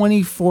into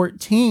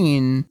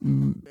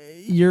 2014.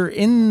 You're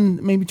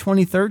in maybe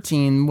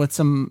 2013 with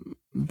some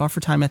buffer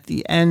time at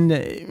the end.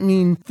 I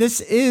mean,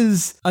 this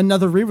is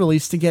another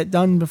re-release to get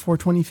done before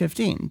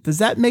 2015. Does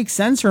that make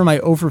sense, or am I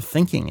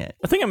overthinking it?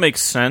 I think it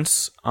makes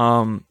sense.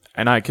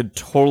 And I could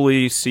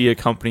totally see a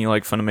company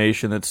like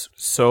Funimation that's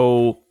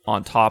so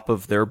on top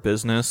of their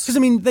business. Because, I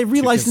mean, they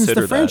relicensed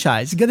the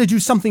franchise. You got to do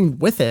something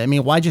with it. I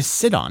mean, why just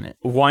sit on it?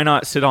 Why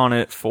not sit on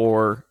it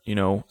for,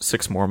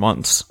 6 more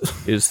months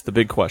is the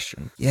big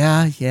question.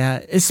 Yeah.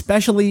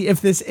 Especially if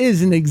this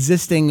is an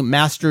existing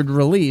mastered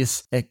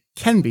release, it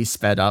can be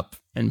sped up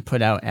and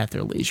put out at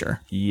their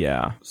leisure.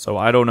 Yeah. So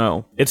I don't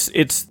know. It's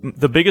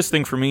the biggest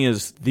thing for me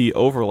is the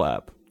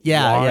overlap.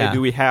 Why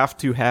do we have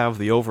to have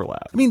the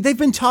overlap? I mean, they've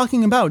been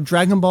talking about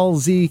Dragon Ball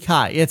Z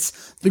Kai.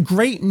 It's the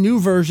great new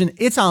version.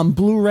 It's on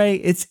Blu-ray.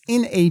 It's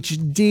in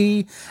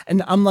HD.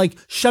 And I'm like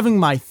shoving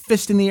my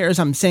fist in the air as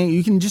I'm saying,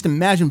 you can just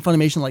imagine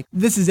Funimation like,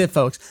 this is it,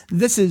 folks.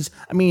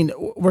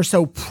 We're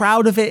so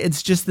proud of it.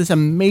 It's just this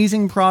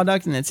amazing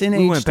product and it's in HD.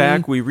 We went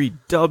back, we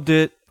redubbed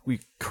it. We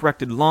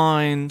corrected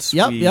lines.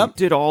 We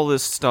did all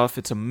this stuff.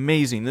 It's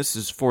amazing. This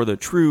is for the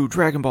true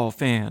Dragon Ball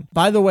fan.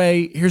 By the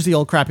way, here's the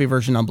old crappy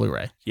version on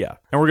Blu-ray. Yeah.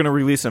 And we're going to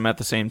release them at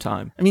the same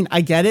time. I mean,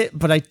 I get it,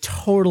 but I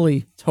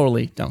totally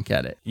don't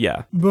get it.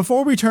 Yeah.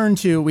 Before we turn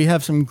to, we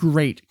have some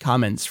great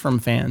comments from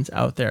fans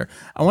out there.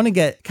 I want to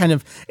get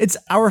it's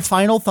our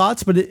final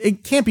thoughts, but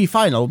it can't be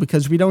final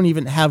because we don't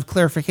even have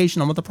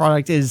clarification on what the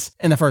product is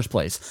in the first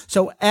place.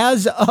 So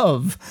as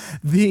of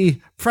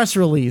the press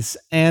release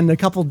and a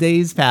couple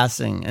days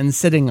passing and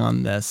sitting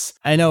on this,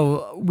 I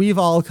know we've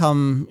all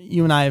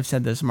you and I have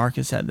said this, Mark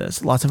has said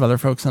this, lots of other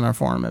folks on our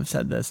forum have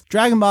said this.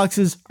 Dragon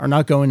boxes are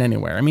not going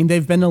anywhere. I mean,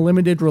 they've been a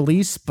limited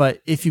release,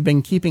 but if you've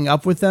been keeping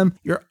up with them,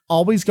 you're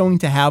always going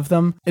to have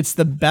them. It's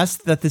the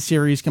best that the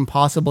series can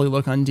possibly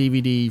look on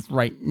DVD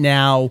right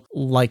now,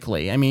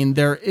 likely. I mean,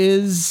 there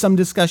is some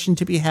discussion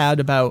to be had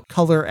about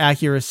color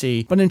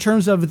accuracy, but in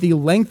terms of the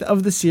length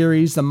of the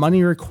series, the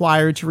money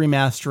required to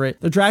remaster it,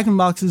 the Dragon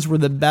boxes were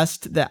the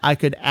best that I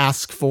could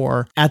ask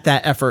for at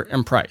that effort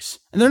and price.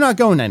 And they're not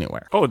going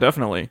anywhere. Oh,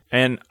 definitely.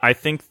 And I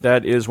think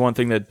that is one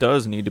thing that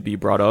does need to be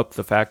brought up.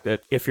 The fact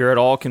that if you're at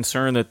all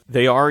concerned that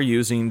they are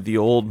using the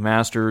old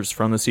masters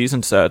from the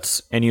season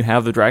sets and you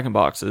have the Dragon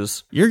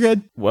boxes, you're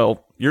good.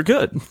 Well, you're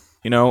good.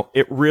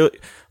 It really,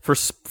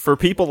 for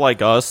people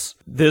like us,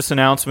 this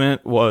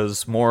announcement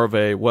was more of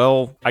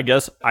I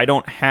guess I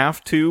don't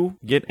have to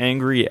get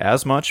angry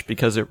as much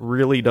because it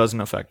really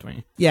doesn't affect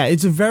me. Yeah,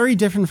 it's very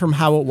different from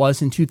how it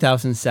was in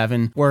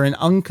 2007, where an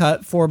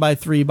uncut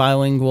 4:3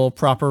 bilingual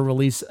proper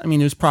release, it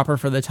was proper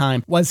for the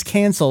time, was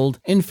canceled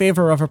in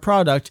favor of a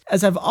product,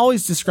 as I've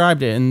always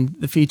described it in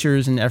the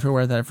features and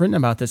everywhere that I've written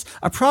about this,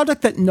 a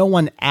product that no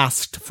one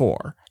asked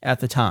for at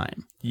the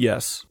time.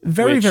 Yes.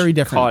 Very, very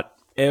different. Caught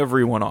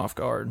everyone off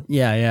guard.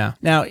 Yeah.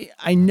 Now,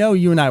 I know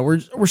you and I,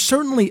 we're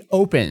certainly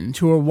open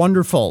to a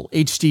wonderful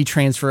HD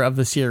transfer of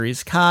the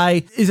series.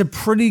 Kai is a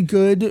pretty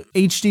good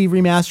HD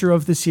remaster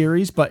of the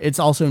series, but it's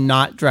also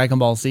not Dragon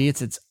Ball Z.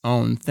 It's its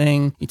own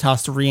thing. You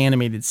toss the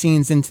reanimated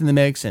scenes into the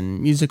mix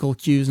and musical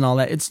cues and all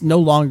that. It's no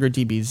longer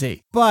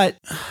DBZ. But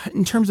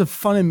in terms of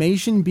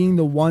Funimation being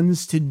the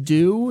ones to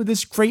do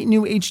this great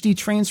new HD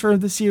transfer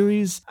of the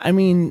series,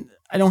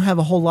 I don't have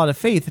a whole lot of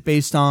faith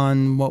based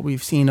on what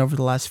we've seen over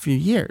the last few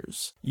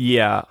years.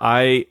 Yeah,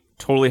 I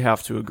totally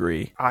have to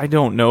agree. I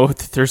don't know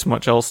if there's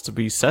much else to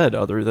be said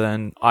other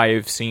than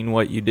I've seen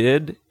what you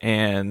did,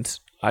 and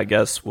I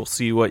guess we'll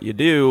see what you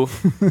do.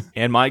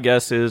 And my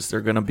guess is they're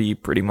going to be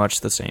pretty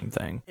much the same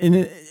thing.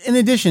 In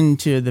addition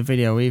to the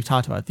video we've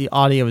talked about, the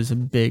audio is a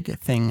big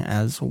thing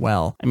as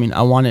well.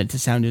 I want it to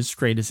sound as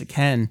great as it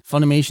can.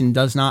 Funimation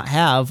does not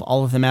have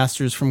all of the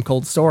masters from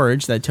cold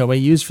storage that Toei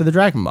used for the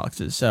Dragon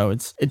boxes, so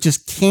it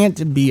just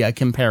can't be a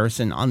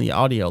comparison on the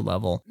audio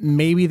level.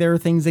 Maybe there are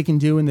things they can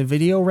do in the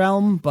video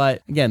realm,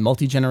 but again,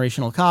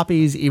 multi-generational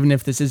copies, even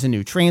if this is a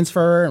new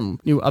transfer and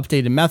new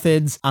updated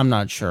methods, I'm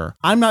not sure.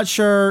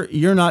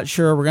 You're not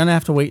sure. We're going to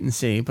have to wait and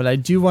see, but I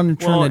do want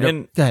to turn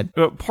it... Go ahead.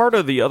 Part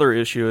of the other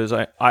issue is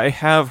I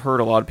have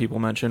heard a lot of people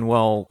mention,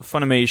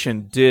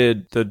 Funimation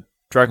did the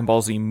Dragon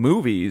Ball Z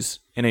movies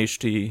in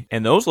HD,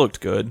 and those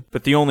looked good,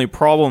 but the only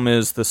problem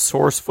is the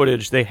source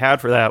footage they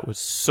had for that was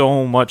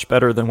so much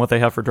better than what they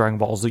have for Dragon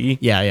Ball Z.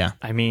 Yeah.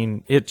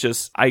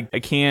 I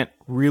can't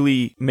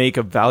really make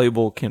a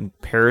valuable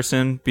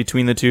comparison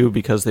between the two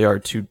because they are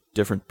two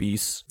different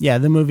beasts. Yeah,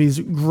 the movie's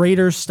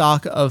greater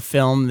stock of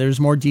film. There's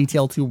more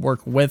detail to work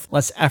with.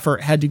 Less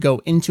effort had to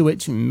go into it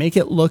to make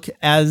it look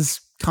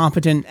as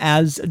competent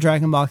as a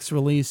Dragon Box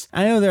release.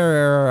 I know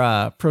there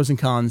are pros and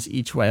cons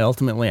each way.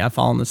 Ultimately, I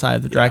fall on the side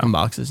of the Dragon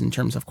Boxes in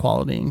terms of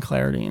quality and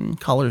clarity and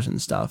colors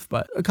and stuff,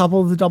 but a couple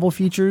of the double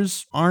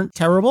features aren't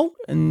terrible,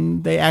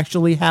 and they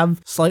actually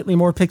have slightly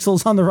more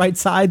pixels on the right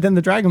side than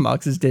the Dragon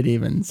Boxes did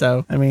even.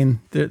 So,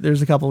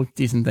 there's a couple of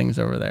decent things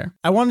over there.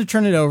 I want to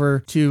turn it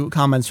over to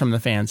comments from the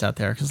fans out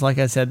there, because like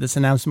I said, this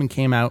announcement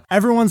came out.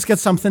 Everyone's got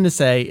something to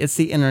say. It's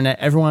the internet.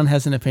 Everyone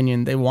has an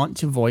opinion. They want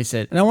to voice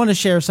it. And I want to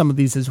share some of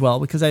these as well,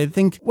 because I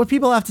think what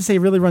people have to say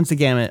really runs the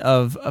gamut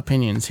of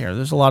opinions here.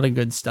 There's a lot of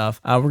good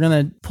stuff. We're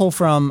going to pull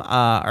from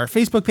our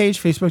Facebook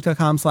page,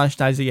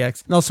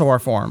 facebook.com/DaiZX, and also our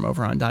forum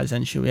over on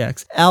Daizen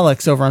Shuex.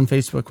 Alex over on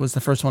Facebook was the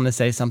first one to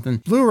say something.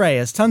 Blu-ray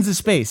has tons of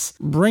space.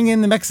 Bring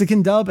in the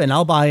Mexican dub and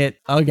I'll buy it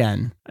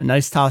again. A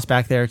nice toss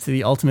back there to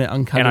the ultimate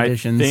uncut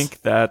editions. I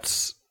think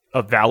that's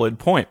a valid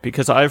point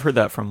because I've heard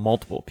that from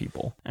multiple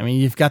people.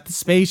 You've got the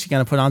space, you're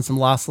going to put on some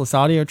lossless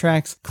audio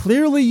tracks.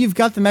 Clearly, you've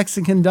got the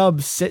Mexican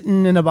dub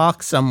sitting in a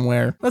box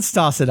somewhere. Let's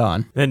toss it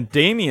on. Then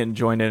Damien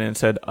joined in and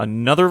said,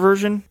 another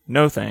version?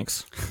 No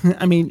thanks.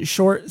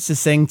 Short,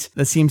 succinct.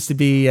 That seems to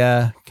be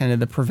kind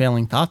of the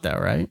prevailing thought, though,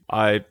 right?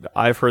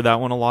 I've heard that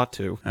one a lot,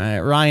 too. All right,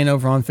 Ryan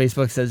over on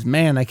Facebook says,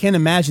 man, I can't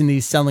imagine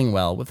these selling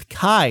well. With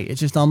Kai, it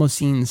just almost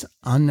seems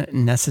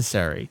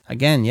unnecessary.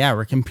 Again,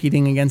 we're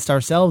competing against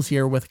ourselves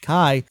here with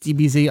Kai.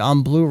 DBZ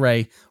on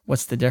Blu-ray.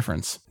 What's the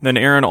difference? Then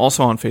Aaron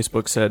also on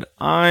Facebook said,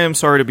 I am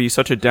sorry to be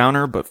such a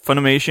downer, but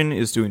Funimation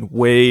is doing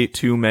way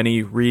too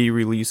many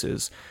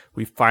re-releases.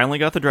 We finally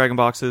got the Dragon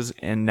boxes,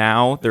 and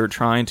now they're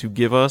trying to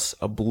give us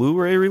a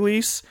Blu-ray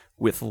release?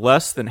 with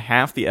less than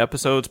half the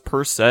episodes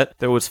per set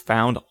that was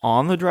found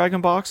on the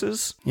Dragon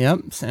boxes. Yep.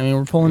 I mean,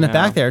 we're pulling it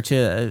back there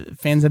to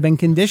fans have been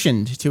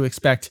conditioned to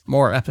expect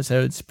more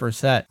episodes per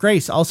set.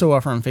 Grace, also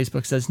over on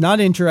Facebook, says, not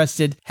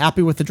interested,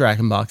 happy with the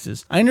Dragon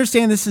boxes. I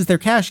understand this is their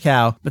cash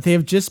cow, but they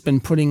have just been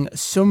putting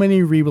so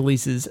many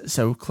re-releases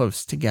so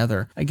close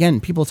together.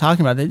 Again, people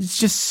talking about it, it's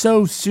just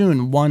so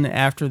soon, one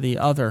after the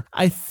other.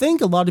 I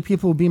think a lot of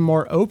people would be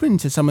more open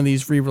to some of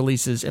these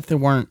re-releases if they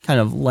weren't kind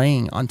of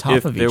laying on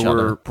top of each other. If there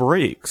were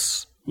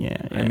breaks.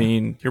 Yeah. I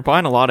mean, you're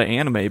buying a lot of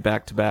anime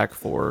back to back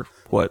for,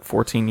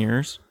 14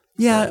 years?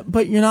 Yeah,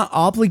 but you're not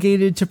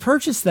obligated to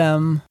purchase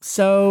them,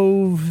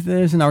 so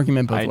there's an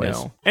argument both ways. I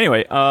know.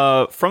 Anyway,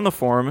 from the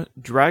forum,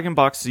 Dragon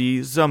Box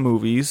Z The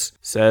Movies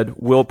said,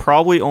 we'll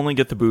probably only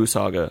get the Boo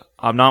Saga.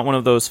 I'm not one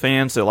of those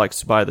fans that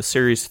likes to buy the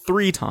series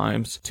 3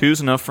 times.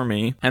 2's enough for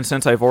me. And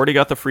since I've already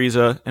got the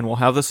Frieza and will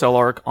have the Cell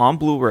Arc on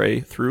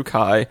Blu-ray through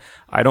Kai,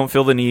 I don't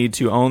feel the need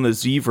to own the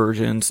Z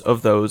versions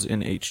of those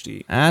in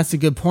HD. That's a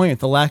good point.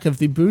 The lack of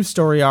the Boo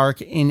story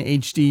arc in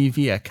HD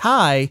via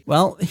Kai,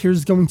 well,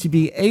 here's going to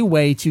be a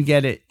way to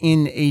get it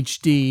in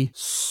HD,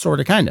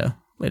 sorta kinda,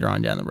 later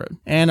on down the road.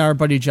 And our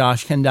buddy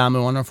Josh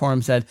Kendamu on our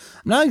forum said,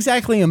 I'm not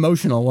exactly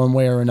emotional one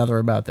way or another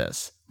about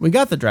this. We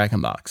got the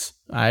Dragon Box.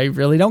 I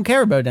really don't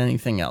care about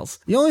anything else.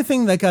 The only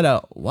thing that got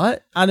a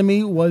what out of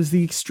me was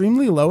the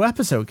extremely low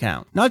episode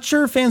count. Not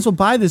sure if fans will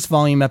buy this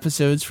volume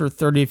episodes for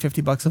 $30 to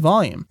 $50 a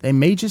volume. They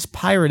may just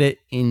pirate it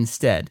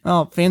instead.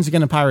 Well, fans are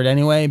going to pirate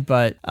anyway,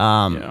 but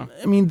I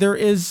mean, there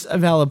is a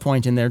valid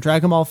point in there.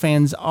 Dragon Ball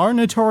fans are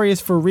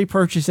notorious for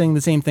repurchasing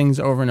the same things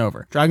over and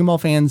over. Dragon Ball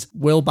fans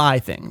will buy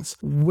things.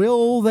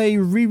 Will they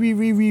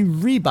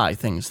re-buy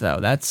things though?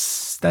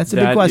 That's a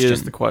big question. That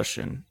is the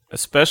question.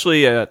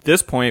 Especially at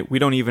this point, we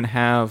don't even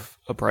have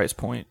a price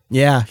point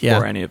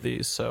for any of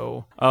these.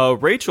 So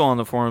Rachel on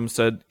the forum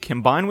said,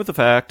 combined with the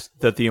fact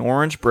that the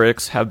orange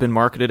bricks have been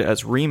marketed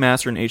as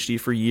remastered in HD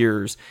for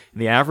years,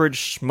 the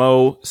average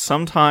schmo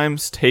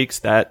sometimes takes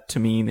that to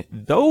mean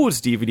those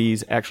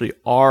DVDs actually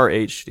are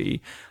HD.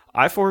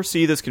 I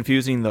foresee this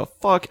confusing the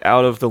fuck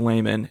out of the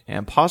layman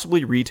and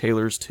possibly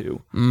retailers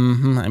too.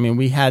 I mean,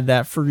 we had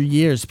that for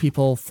years.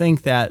 People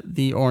think that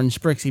the orange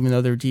bricks, even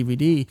though they're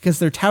DVD, because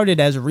they're touted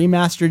as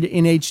remastered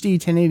in HD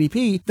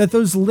 1080p, that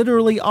those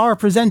literally are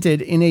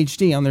presented in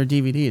HD on their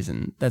DVDs,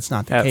 and that's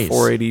not the case. At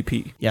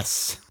 480p.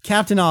 Yes.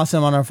 Captain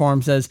Awesome on our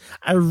forum says,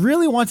 I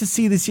really want to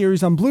see the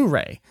series on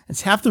Blu-ray.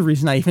 It's half the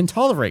reason I even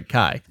tolerate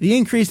Kai. The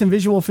increase in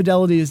visual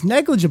fidelity is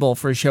negligible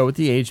for a show with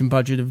the age and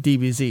budget of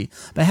DBZ,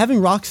 but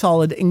having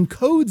rock-solid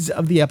encodes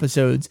of the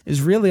episodes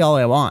is really all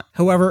I want.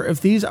 However,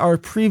 if these are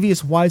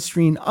previous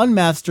widescreen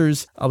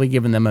unmasters, I'll be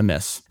giving them a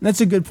miss. And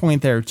that's a good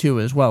point there, too,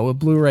 as well. With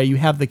Blu-ray, you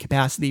have the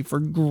capacity for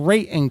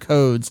great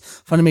encodes.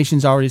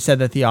 Funimation's already said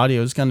that the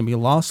audio is going to be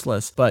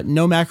lossless, but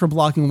no macro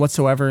blocking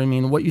whatsoever. I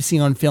mean, what you see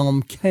on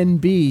film can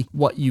be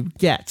what you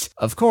get.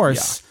 Of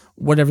course,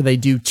 whatever they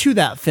do to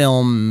that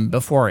film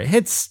before it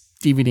hits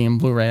DVD and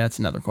Blu-ray, that's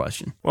another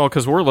question. Well,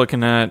 because we're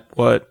looking at,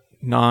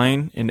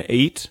 9 and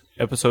 8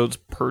 episodes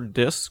per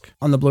disc?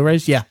 On the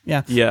Blu-rays? Yeah.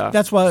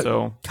 That's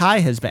what Kai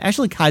has been.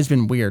 Actually, Kai's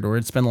been weird, where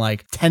it's been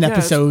like 10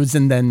 episodes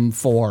and then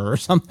 4 or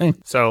something.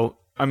 So,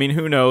 I mean,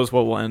 who knows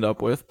what we'll end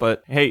up with,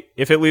 but hey,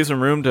 if it leaves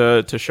some room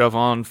to shove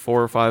on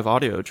 4 or 5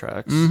 audio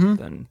tracks,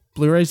 then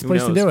Blu-ray's the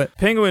place to do it.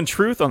 Penguin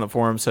Truth on the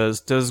forum says,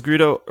 does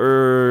Greedo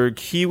or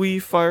Kiwi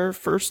fire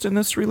first in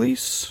this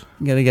release?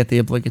 I'm going to get the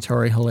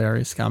obligatory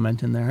hilarious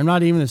comment in there. I'm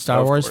not even a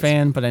Star Wars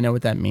fan, but I know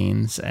what that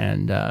means,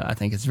 and I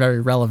think it's very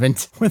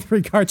relevant with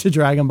regard to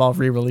Dragon Ball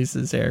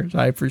re-releases here, so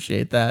I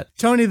appreciate that.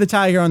 Tony the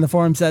Tiger on the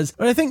forum says,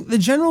 but I think the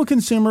general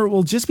consumer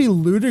will just be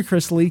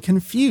ludicrously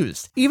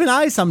confused. Even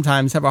I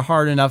sometimes have a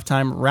hard enough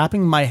time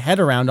wrapping my head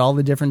around all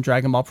the different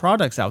Dragon Ball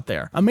products out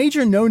there. A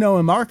major no-no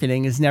in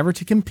marketing is never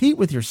to compete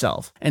with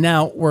yourself. And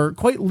now we're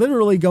quite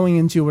literally going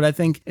into what I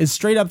think is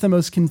straight up the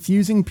most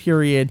confusing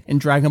period in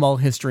Dragon Ball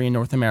history in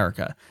North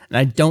America. And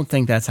I don't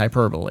think that's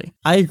hyperbole.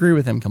 I agree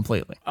with him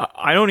completely.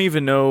 I don't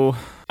even know.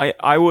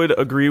 I would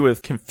agree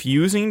with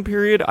confusing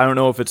period. I don't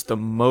know if it's the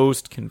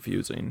most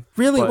confusing.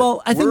 Really?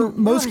 Well, I think we're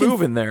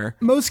moving there.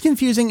 Most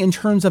confusing in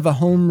terms of a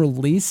home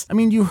release. I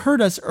mean, you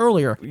heard us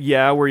earlier.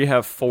 Yeah, where you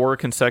have 4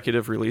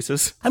 consecutive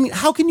releases. I mean,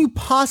 how can you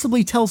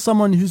possibly tell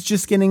someone who's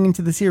just getting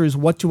into the series,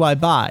 what do I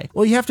buy?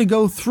 Well, you have to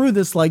go through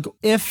this like,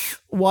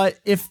 if, what,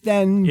 if,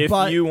 then, if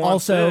but you want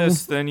also,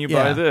 this, then you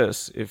buy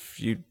this. If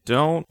you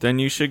don't, then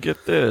you should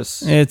get this.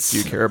 Do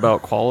you care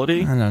about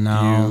quality? I don't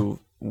know.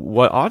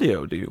 What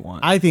audio do you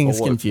want? I think it's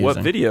confusing. What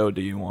video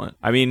do you want?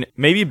 I mean,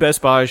 maybe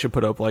Best Buy should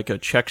put up like a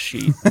check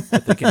sheet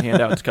that they can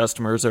hand out to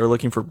customers that are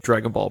looking for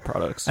Dragon Ball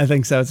products. I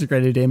think so. It's a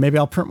great idea. Maybe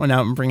I'll print one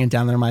out and bring it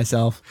down there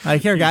myself.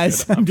 Like, here,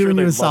 guys, I'm doing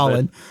you a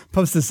solid.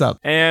 Post this up.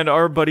 And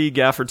our buddy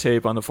Gaffer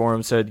Tape on the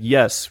forum said,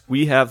 yes,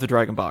 we have the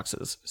Dragon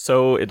boxes.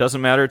 So it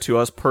doesn't matter to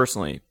us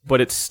personally, but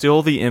it's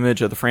still the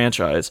image of the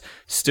franchise,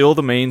 still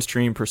the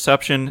mainstream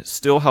perception,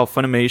 still how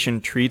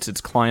Funimation treats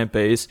its client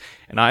base.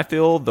 And I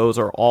feel those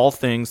are all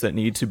things that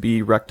need need to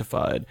be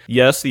rectified.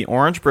 Yes, the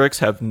orange bricks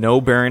have no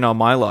bearing on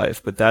my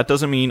life, but that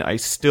doesn't mean I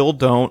still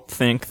don't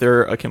think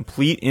they're a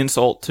complete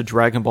insult to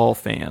Dragon Ball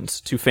fans,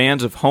 to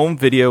fans of home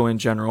video in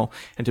general,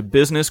 and to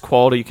business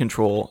quality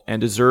control, and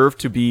deserve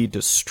to be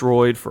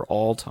destroyed for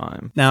all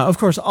time. Now, of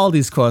course, all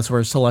these quotes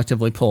were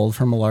selectively pulled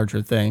from a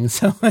larger thing,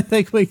 so I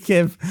think we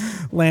give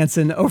Lance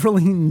an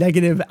overly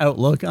negative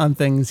outlook on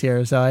things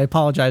here, so I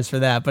apologize for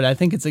that, but I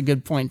think it's a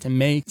good point to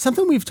make.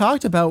 Something we've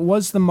talked about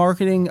was the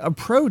marketing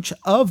approach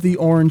of the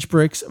orange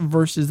bricks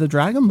versus the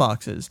Dragon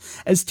Boxes.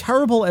 As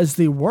terrible as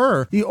they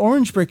were, the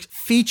orange brick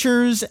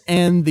features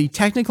and the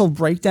technical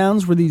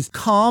breakdowns were these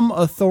calm,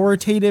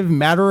 authoritative,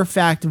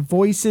 matter-of-fact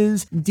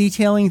voices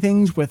detailing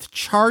things with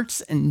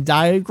charts and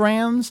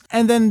diagrams.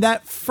 And then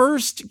that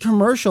first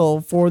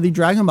commercial for the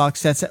Dragon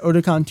Box sets at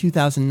Otakon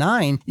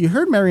 2009, you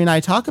heard Mary and I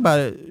talk about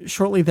it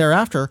shortly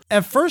thereafter.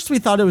 At first, we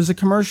thought it was a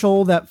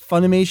commercial that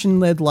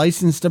Funimation had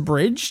licensed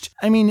abridged.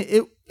 I mean,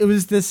 it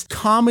was this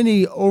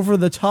comedy over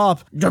the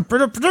top.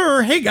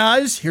 Hey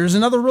guys, here's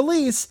another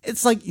release.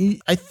 It's like,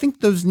 I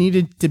think those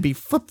needed to be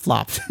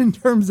flip-flopped in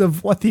terms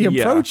of what the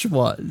approach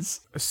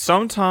was.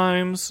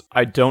 Sometimes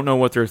I don't know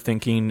what they're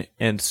thinking,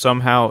 and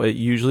somehow it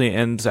usually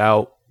ends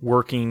out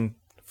working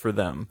for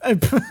them.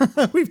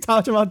 We've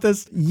talked about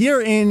this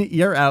year in,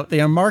 year out. They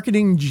are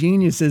marketing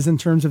geniuses in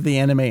terms of the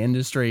anime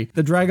industry.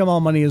 The Dragon Ball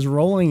money is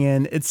rolling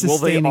in. It's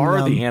sustaining them. Well,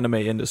 they are the anime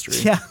industry.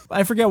 Yeah,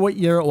 I forget what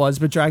year it was,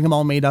 but Dragon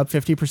Ball made up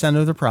 50%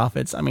 of the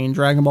profits. I mean,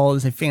 Dragon Ball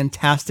is a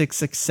fantastic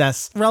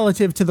success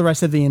relative to the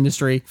rest of the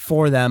industry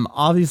for them.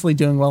 Obviously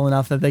doing well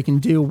enough that they can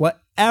do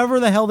whatever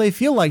the hell they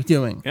feel like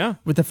doing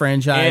with the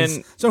franchise.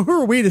 And so who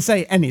are we to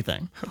say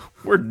anything?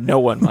 We're no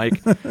one, Mike.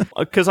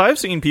 Because I've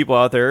seen people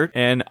out there,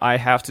 and I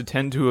have to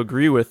tend to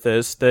agree with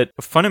this, that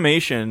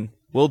Funimation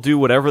will do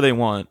whatever they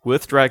want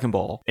with Dragon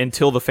Ball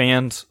until the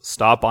fans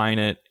stop buying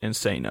it and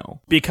say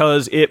no.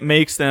 Because it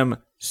makes them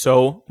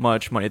so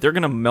much money. They're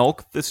going to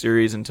milk the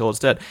series until it's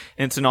dead.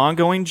 And it's an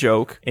ongoing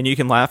joke, and you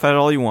can laugh at it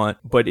all you want,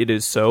 but it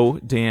is so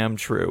damn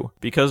true.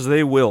 Because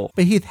they will.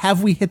 But Heath,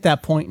 have we hit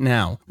that point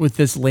now with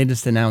this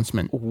latest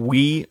announcement?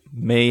 We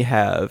may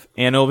have.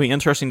 And it'll be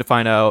interesting to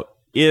find out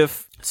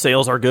if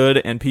sales are good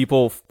and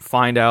people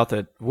find out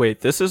that,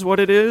 wait, this is what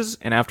it is,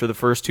 and after the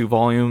first 2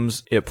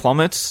 volumes it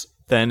plummets,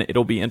 then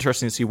it'll be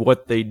interesting to see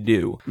what they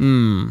do.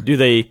 Do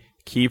they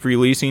keep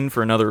releasing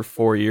for another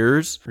 4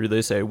 years? Or do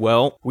they say,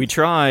 well, we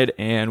tried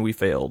and we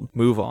failed.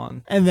 Move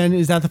on. And then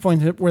is that the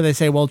point where they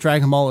say, well,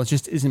 Dragon Ball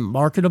just isn't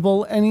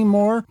marketable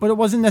anymore? But it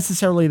wasn't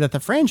necessarily that the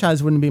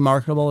franchise wouldn't be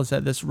marketable. It's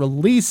that this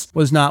release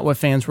was not what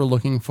fans were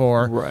looking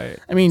for. Right.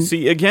 I mean,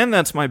 see, again,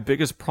 that's my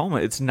biggest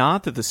problem. It's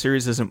not that the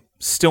series isn't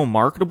still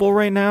marketable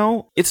right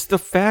now. It's the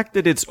fact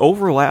that it's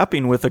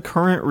overlapping with a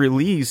current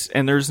release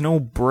and there's no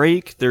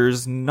break.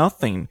 There's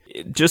nothing.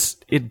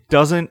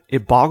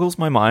 It boggles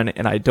my mind,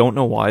 and I don't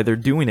know why they're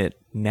doing it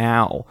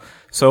now.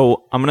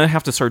 So I'm going to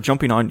have to start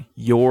jumping on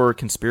your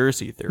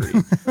conspiracy theory.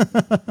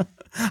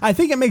 I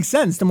think it makes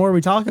sense the more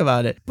we talk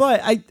about it.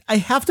 But I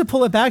have to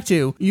pull it back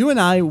to, you and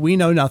I, we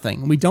know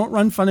nothing. We don't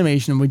run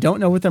Funimation. We don't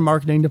know what their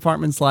marketing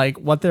department's like,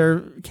 what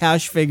their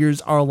cash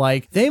figures are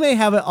like. They may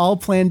have it all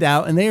planned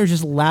out, and they are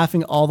just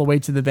laughing all the way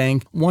to the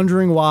bank,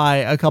 wondering why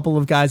a couple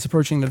of guys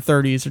approaching their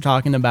 30s are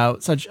talking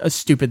about such a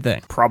stupid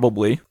thing.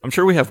 Probably. I'm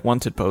sure we have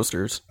wanted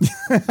posters.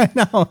 I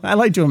know. I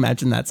like to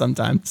imagine that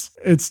sometimes.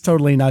 It's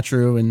totally not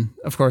true, and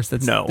of course,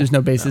 there's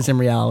no basis in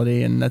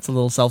reality, and that's a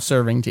little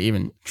self-serving to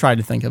even try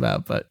to think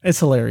about, but it's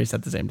hilarious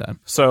at the same time.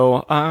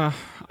 So,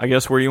 I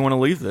guess where do you want to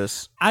leave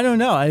this? I don't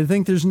know. I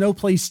think there's no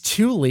place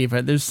to leave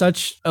it. There's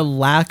such a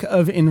lack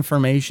of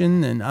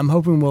information, and I'm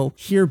hoping we'll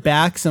hear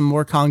back some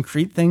more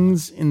concrete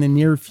things in the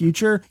near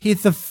future.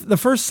 Heath, the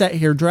first set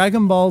here,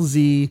 Dragon Ball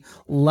Z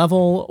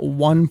Level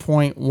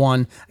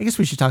 1.1. I guess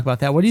we should talk about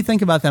that. What do you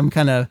think about them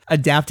kind of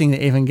adapting the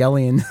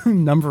Evangelion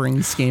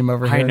numbering scheme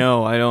over here? I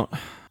know. I don't.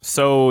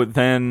 So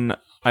then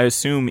I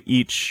assume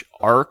each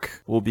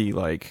arc will be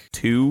like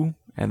 2.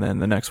 And then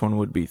the next one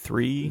would be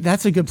 3.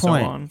 That's a good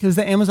point. Because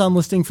the Amazon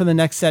listing for the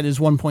next set is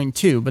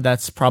 1.2, but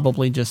that's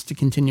probably just a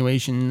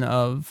continuation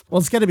of...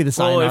 Well, it's got to be the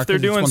Saiyan arc. Well, if they're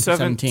doing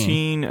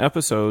 17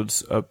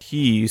 episodes a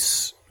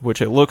piece,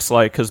 which it looks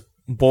like, because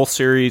both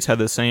series had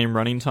the same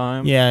running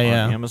time on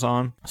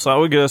Amazon. So that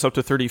would get us up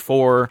to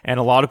 34. And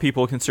a lot of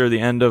people consider the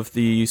end of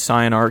the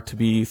Saiyan arc to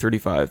be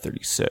 35,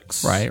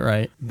 36.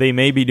 Right. They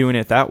may be doing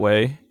it that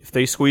way. If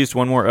they squeezed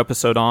one more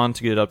episode on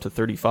to get it up to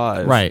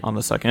 35 on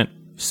the second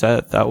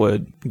set, that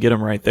would get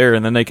them right there,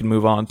 and then they can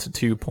move on to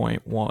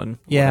 2.1.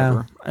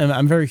 Yeah,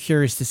 I'm very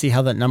curious to see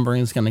how that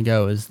numbering is going to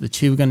go. Is the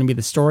 2 going to be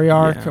the story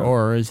arc,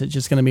 or is it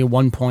just going to be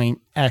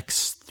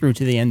 1.x through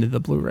to the end of the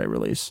Blu-ray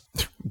release?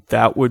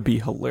 That would be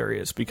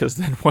hilarious, because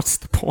then what's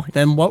the point?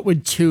 Then what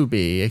would 2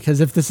 be? Because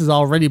if this is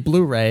already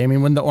Blu-ray, I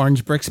mean, wouldn't the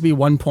orange bricks be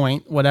 1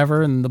 point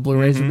whatever, and the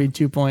Blu-rays would be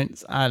 2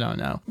 points? I don't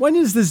know. When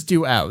is this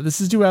due out?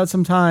 This is due out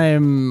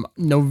sometime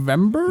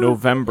November?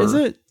 November. Is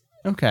it?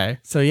 Okay.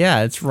 So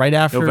yeah, it's right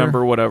after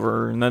November,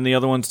 whatever. And then the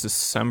other one's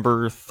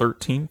December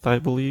 13th, I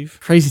believe.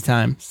 Crazy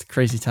times.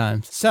 Crazy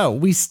times. So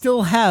we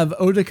still have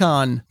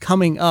Otakon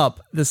coming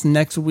up this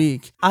next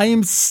week. I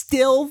am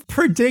still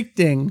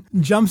predicting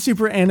Jump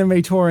Super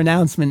Anime Tour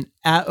announcement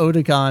at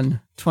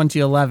Otakon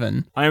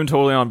 2011. I am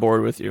totally on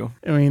board with you.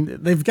 I mean,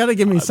 they've got to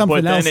give me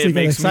something else to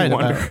get excited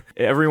about.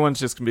 Everyone's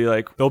just going to be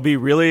like, they'll be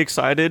really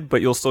excited,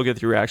 but you'll still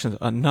get the reactions.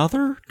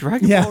 Another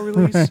Dragon Ball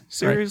release? Right,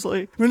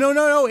 Seriously? Right.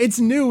 No. It's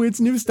new. It's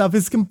new stuff.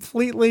 It's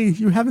completely...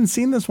 You haven't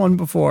seen this one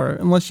before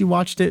unless you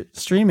watched it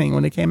streaming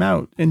when it came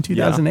out in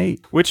 2008.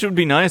 Yeah. Which would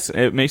be nice.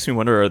 It makes me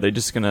wonder, are they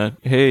just going to,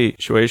 hey,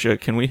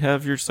 Shueisha, can we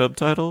have your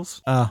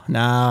subtitles? Oh,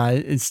 nah.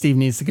 Steve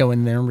needs to go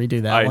in there and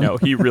redo that I one. know.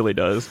 He really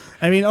does.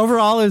 I mean,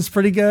 overall, it was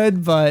pretty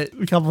good, but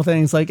a couple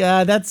things like,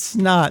 that's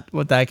not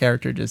what that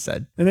character just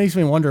said. It makes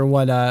me wonder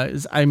what, I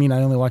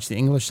only watched the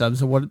English subs,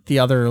 so what the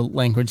other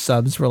language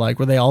subs were like.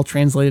 Were they all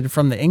translated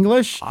from the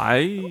English?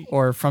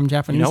 Or from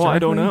Japanese? I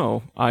don't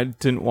know. I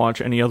didn't watch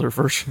any other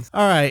version.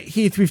 All right,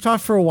 Heath, we've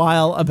talked for a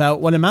while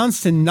about what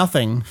amounts to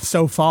nothing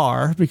so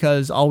far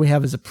because all we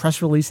have is a press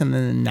release and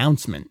an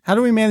announcement. How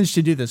do we manage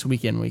to do this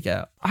week in, week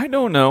out? I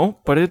don't know,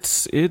 but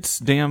it's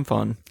damn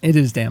fun. It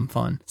is damn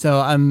fun. So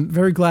I'm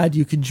very glad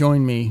you could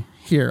join me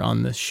here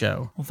on this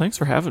show. Well, thanks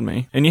for having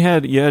me. And you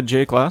had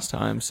Jake last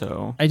time,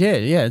 so I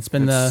did. Yeah, it's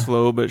been the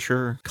slow but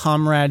sure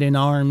Comrade in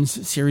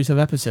Arms series of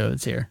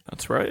episodes here.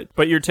 That's right.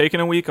 But you're taking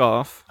a week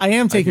off. I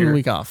am taking a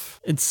week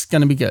off. It's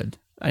gonna be good.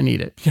 I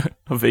need it.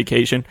 A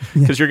vacation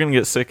because you're gonna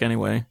get sick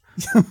anyway.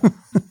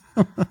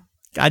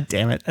 God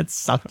damn it! That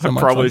sucks so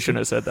much. I probably shouldn't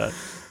have said that.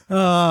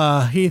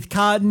 Heath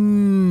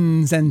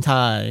Cotton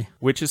Zentai.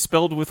 Which is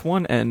spelled with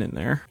one N in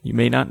there. You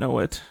may not know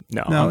it.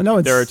 No,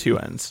 there are two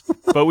N's.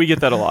 But we get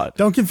that a lot.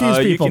 Don't confuse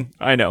people.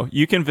 I know.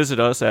 You can visit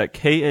us at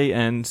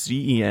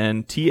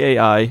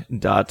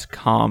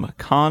kanzentai.com.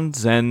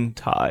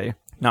 Kanzentai.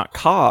 Not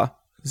Ka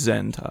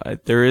Zentai.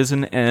 There is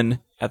an N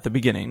at the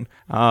beginning.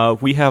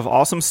 We have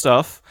awesome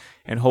stuff,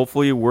 and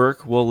hopefully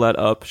work will let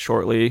up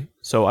shortly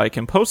so I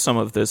can post some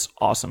of this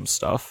awesome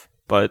stuff.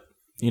 But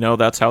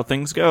that's how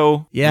things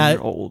go. Yeah,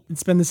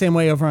 it's been the same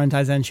way over on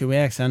Daizenshu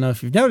EX. I don't know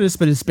if you've noticed,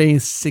 but it's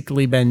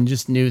basically been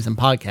just news and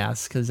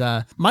podcasts because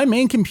my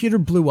main computer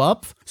blew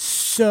up.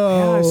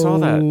 So I saw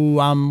that.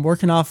 I'm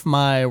working off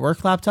my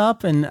work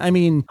laptop, and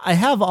I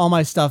have all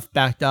my stuff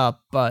backed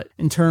up, but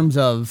in terms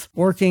of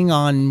working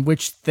on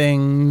which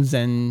things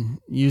and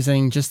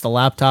using just the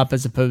laptop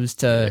as opposed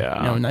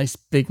to nice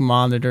big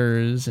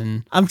monitors,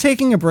 and I'm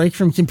taking a break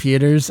from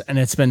computers, and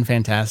it's been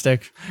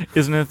fantastic.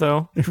 Isn't it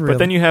though? Really, but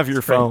then you have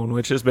your phone,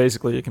 which is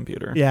basically a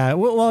computer. Yeah,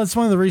 well, it's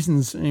one of the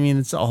reasons.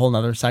 It's a whole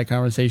nother side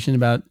conversation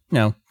about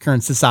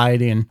current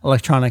society and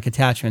electronic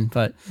attachment.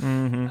 But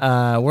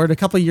we're at a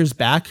couple of years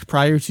back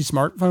prior to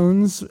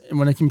smartphones.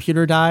 When a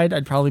computer died,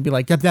 I'd probably be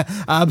like,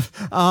 how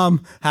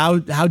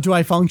do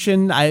I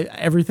function?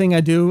 Everything I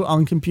do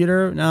on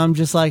computer. Now I'm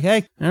just like,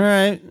 hey, all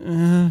right,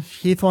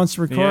 Heath wants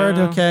to record.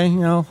 Yeah, okay,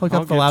 hook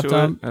up the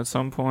laptop at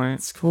some point.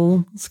 It's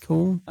cool.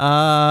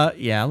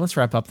 Yeah, let's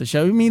wrap up the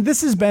show.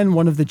 This has been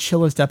one of the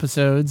chillest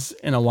episodes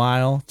in a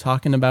while,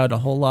 talking about a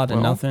whole lot of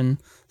nothing.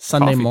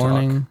 Sunday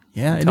morning. Talk.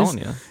 Yeah, it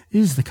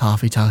is the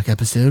Coffee Talk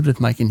episode with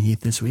Mike and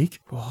Heath this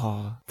week.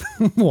 Whoa.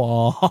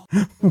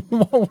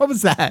 What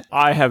was that?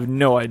 I have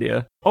no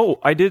idea. Oh,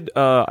 I did.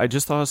 I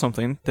just thought of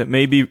something that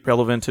may be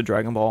relevant to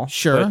Dragon Ball.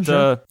 Sure.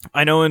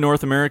 I know in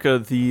North America,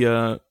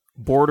 the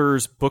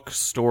Borders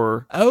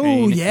bookstore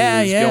chain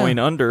is going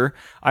under.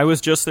 I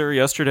was just there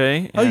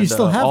yesterday. And, you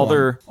still have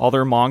all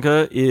their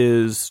manga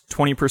is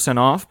 20%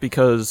 off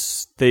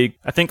because I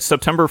think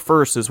September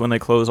 1st is when they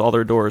close all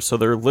their doors, so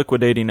they're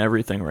liquidating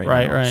everything right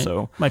now. Right.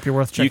 So might be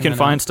worth checking. You can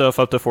find stuff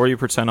up to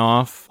 40%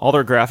 off. All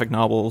their graphic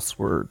novels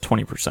were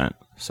 20%.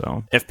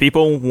 So if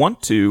people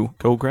want to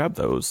go grab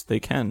those, they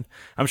can.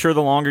 I'm sure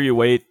the longer you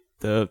wait,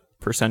 the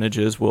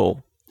percentages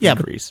will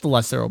increase. But the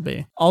less there will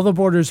be. All the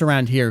Borders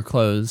around here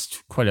closed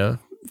quite a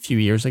few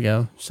years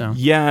ago. So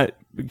yeah,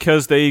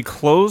 because they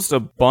closed a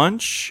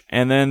bunch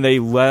and then they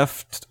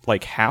left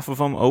like half of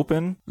them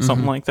open,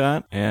 something like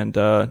that. And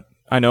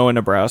I know in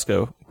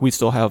Nebraska we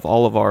still have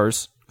all of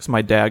ours because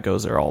my dad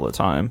goes there all the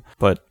time.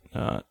 But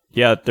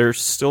yeah, they're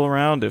still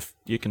around if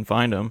you can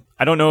find them.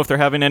 I don't know if they're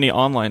having any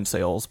online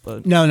sales,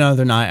 but... No,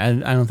 they're not.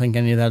 I don't think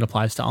any of that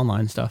applies to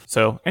online stuff.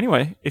 So,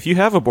 anyway, if you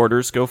have a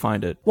Borders, go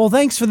find it. Well,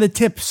 thanks for the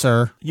tip,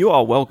 sir. You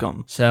are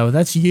welcome. So,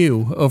 that's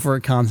you over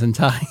at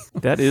Consentai.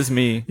 That is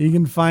me. You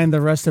can find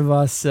the rest of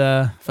us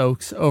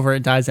folks over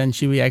at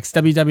Daizenshu EX,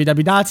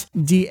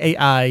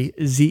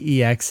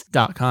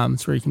 www.daizex.com.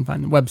 It's where you can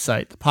find the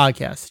website, the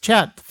podcast, the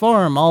chat, the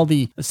forum, all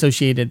the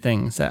associated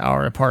things that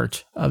are a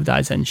part of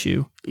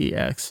Daizenshu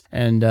EX.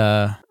 And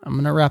I'm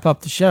going to wrap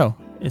up the show.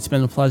 It's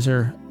been a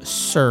pleasure,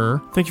 sir.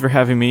 Thank you for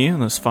having me on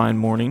this fine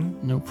morning.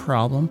 No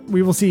problem.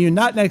 We will see you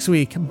not next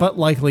week, but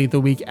likely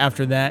the week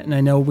after that. And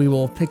I know we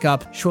will pick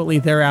up shortly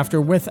thereafter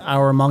with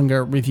our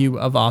manga review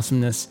of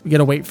Awesomeness. We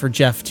gotta wait for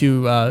Jeff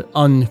to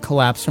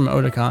uncollapse from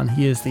Otakon.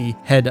 He is the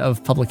head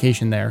of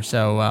publication there.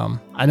 So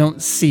I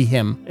don't see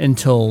him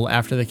until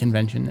after the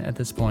convention at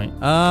this point.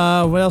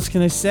 What else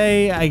can I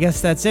say? I guess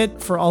that's it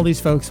for all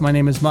these folks. My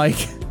name is Mike,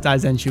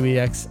 Daizenshu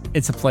EX.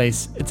 It's a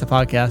place, it's a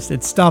podcast,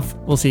 it's stuff.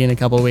 We'll see you in a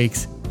couple of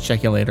weeks.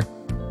 Check you later.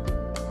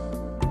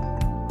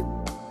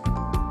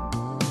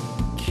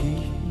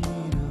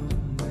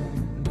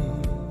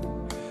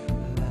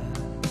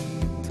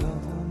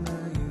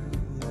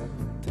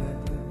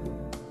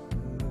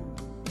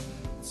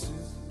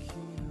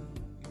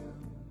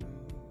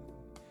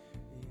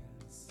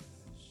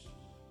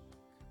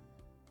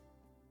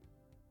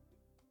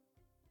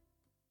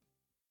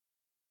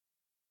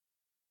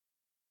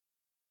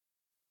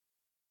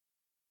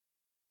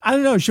 I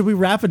don't know. Should we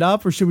wrap it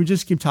up or should we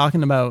just keep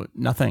talking about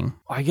nothing?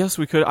 I guess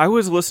we could. I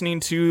was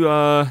listening to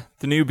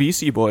the new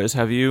Beastie Boys.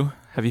 Have you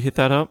hit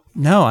that up?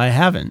 No, I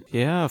haven't.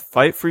 Yeah,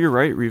 Fight for Your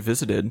Right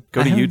Revisited.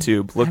 Go to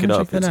YouTube, look it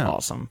up. It's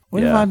awesome.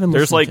 What have I been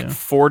There's listening like to?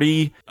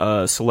 40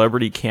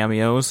 celebrity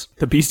cameos.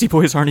 The Beastie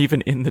Boys aren't even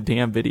in the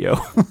damn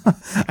video.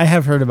 I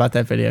have heard about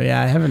that video.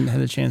 Yeah, I haven't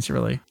had a chance to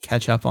really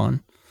catch up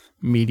on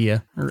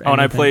media or anything. Oh,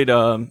 and I played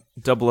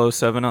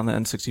 007 on the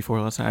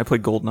N64 last night. I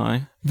played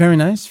GoldenEye. Very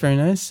nice, very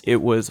nice.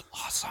 It was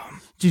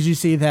awesome. Did you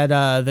see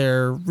that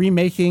they're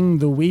remaking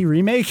the Wii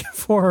remake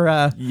for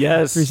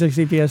Yes,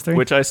 360 PS3?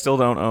 which I still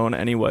don't own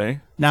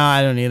anyway. No,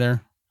 I don't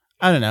either.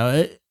 I don't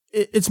know.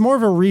 It's more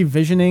of a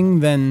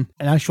revisioning than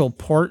an actual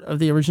port of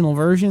the original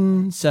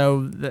version.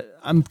 So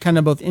I'm kind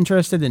of both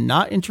interested and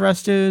not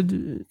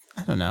interested.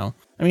 I don't know.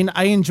 I mean,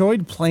 I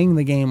enjoyed playing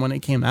the game when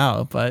it came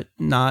out, but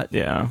not,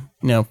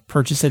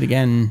 purchase it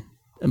again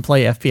and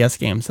play FPS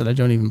games that I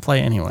don't even play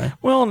anyway.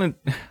 Well,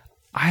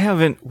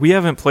 we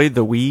haven't played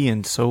the Wii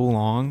in so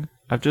long.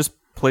 I've just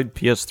played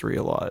PS3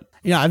 a lot.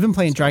 Yeah, I've been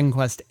playing Dragon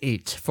Quest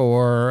VIII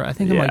for, I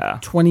think I'm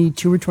like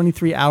 22 or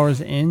 23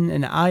 hours in,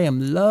 and I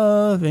am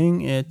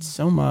loving it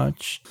so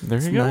much. There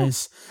you go.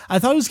 Nice. I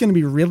thought it was going to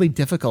be really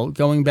difficult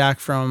going back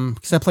from,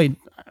 because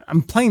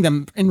I'm playing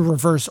them in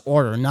reverse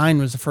order. 9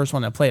 was the first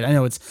one I played. I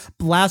know it's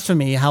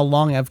blasphemy how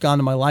long I've gone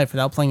in my life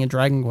without playing a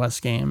Dragon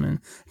Quest game, and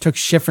it took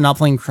shit for not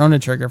playing Chrono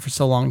Trigger for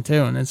so long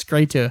too, and it's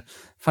great to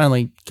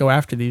finally go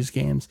after these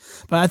games.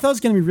 But I thought it was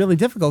going to be really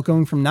difficult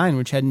going from 9,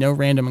 which had no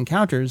random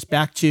encounters,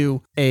 back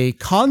to a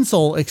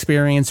console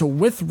experience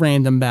with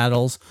random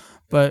battles,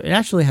 but it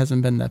actually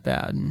hasn't been that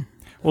bad.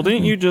 Well,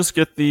 didn't you just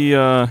get you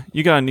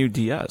got a new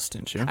DS,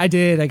 didn't you? I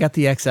did. I got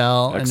the XL,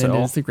 and it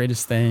is the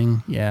greatest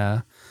thing.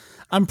 Yeah.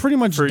 I'm pretty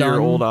much for done. Your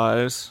old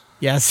eyes.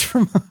 Yes,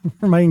 for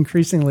my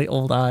increasingly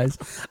old eyes.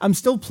 I'm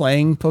still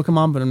playing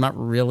Pokemon, but I'm not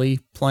really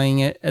playing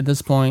it at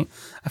this point.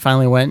 I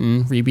finally went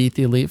and rebeat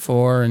the Elite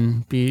Four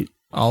and beat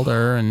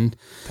Alder, and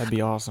that'd be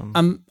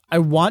awesome. I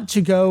want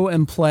to go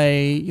and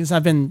play, because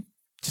I've been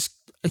just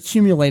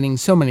accumulating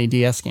so many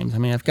DS games. I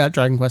mean, I've got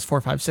Dragon Quest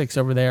 4, 5, 6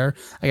 over there.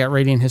 I got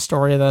Radiant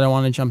Historia that I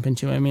want to jump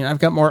into. I mean, I've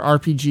got more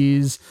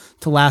RPGs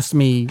to last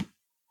me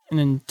an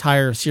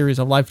entire series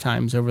of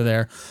lifetimes over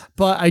there.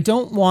 But I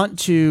don't want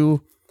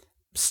to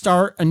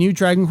start a new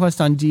Dragon Quest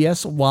on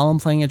DS while I'm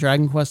playing a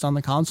Dragon Quest on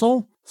the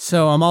console.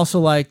 So I'm also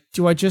like,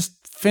 do I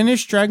just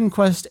finish Dragon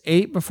Quest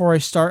 8 before I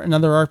start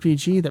another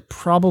RPG? That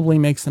probably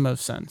makes the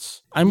most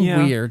sense. I'm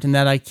weird in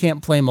that I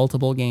can't play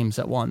multiple games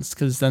at once,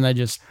 because then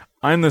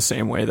I'm the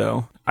same way,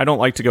 though. I don't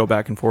like to go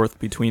back and forth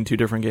between two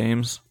different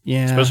games.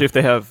 Yeah. Especially if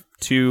they have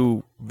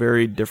two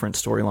very different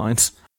storylines.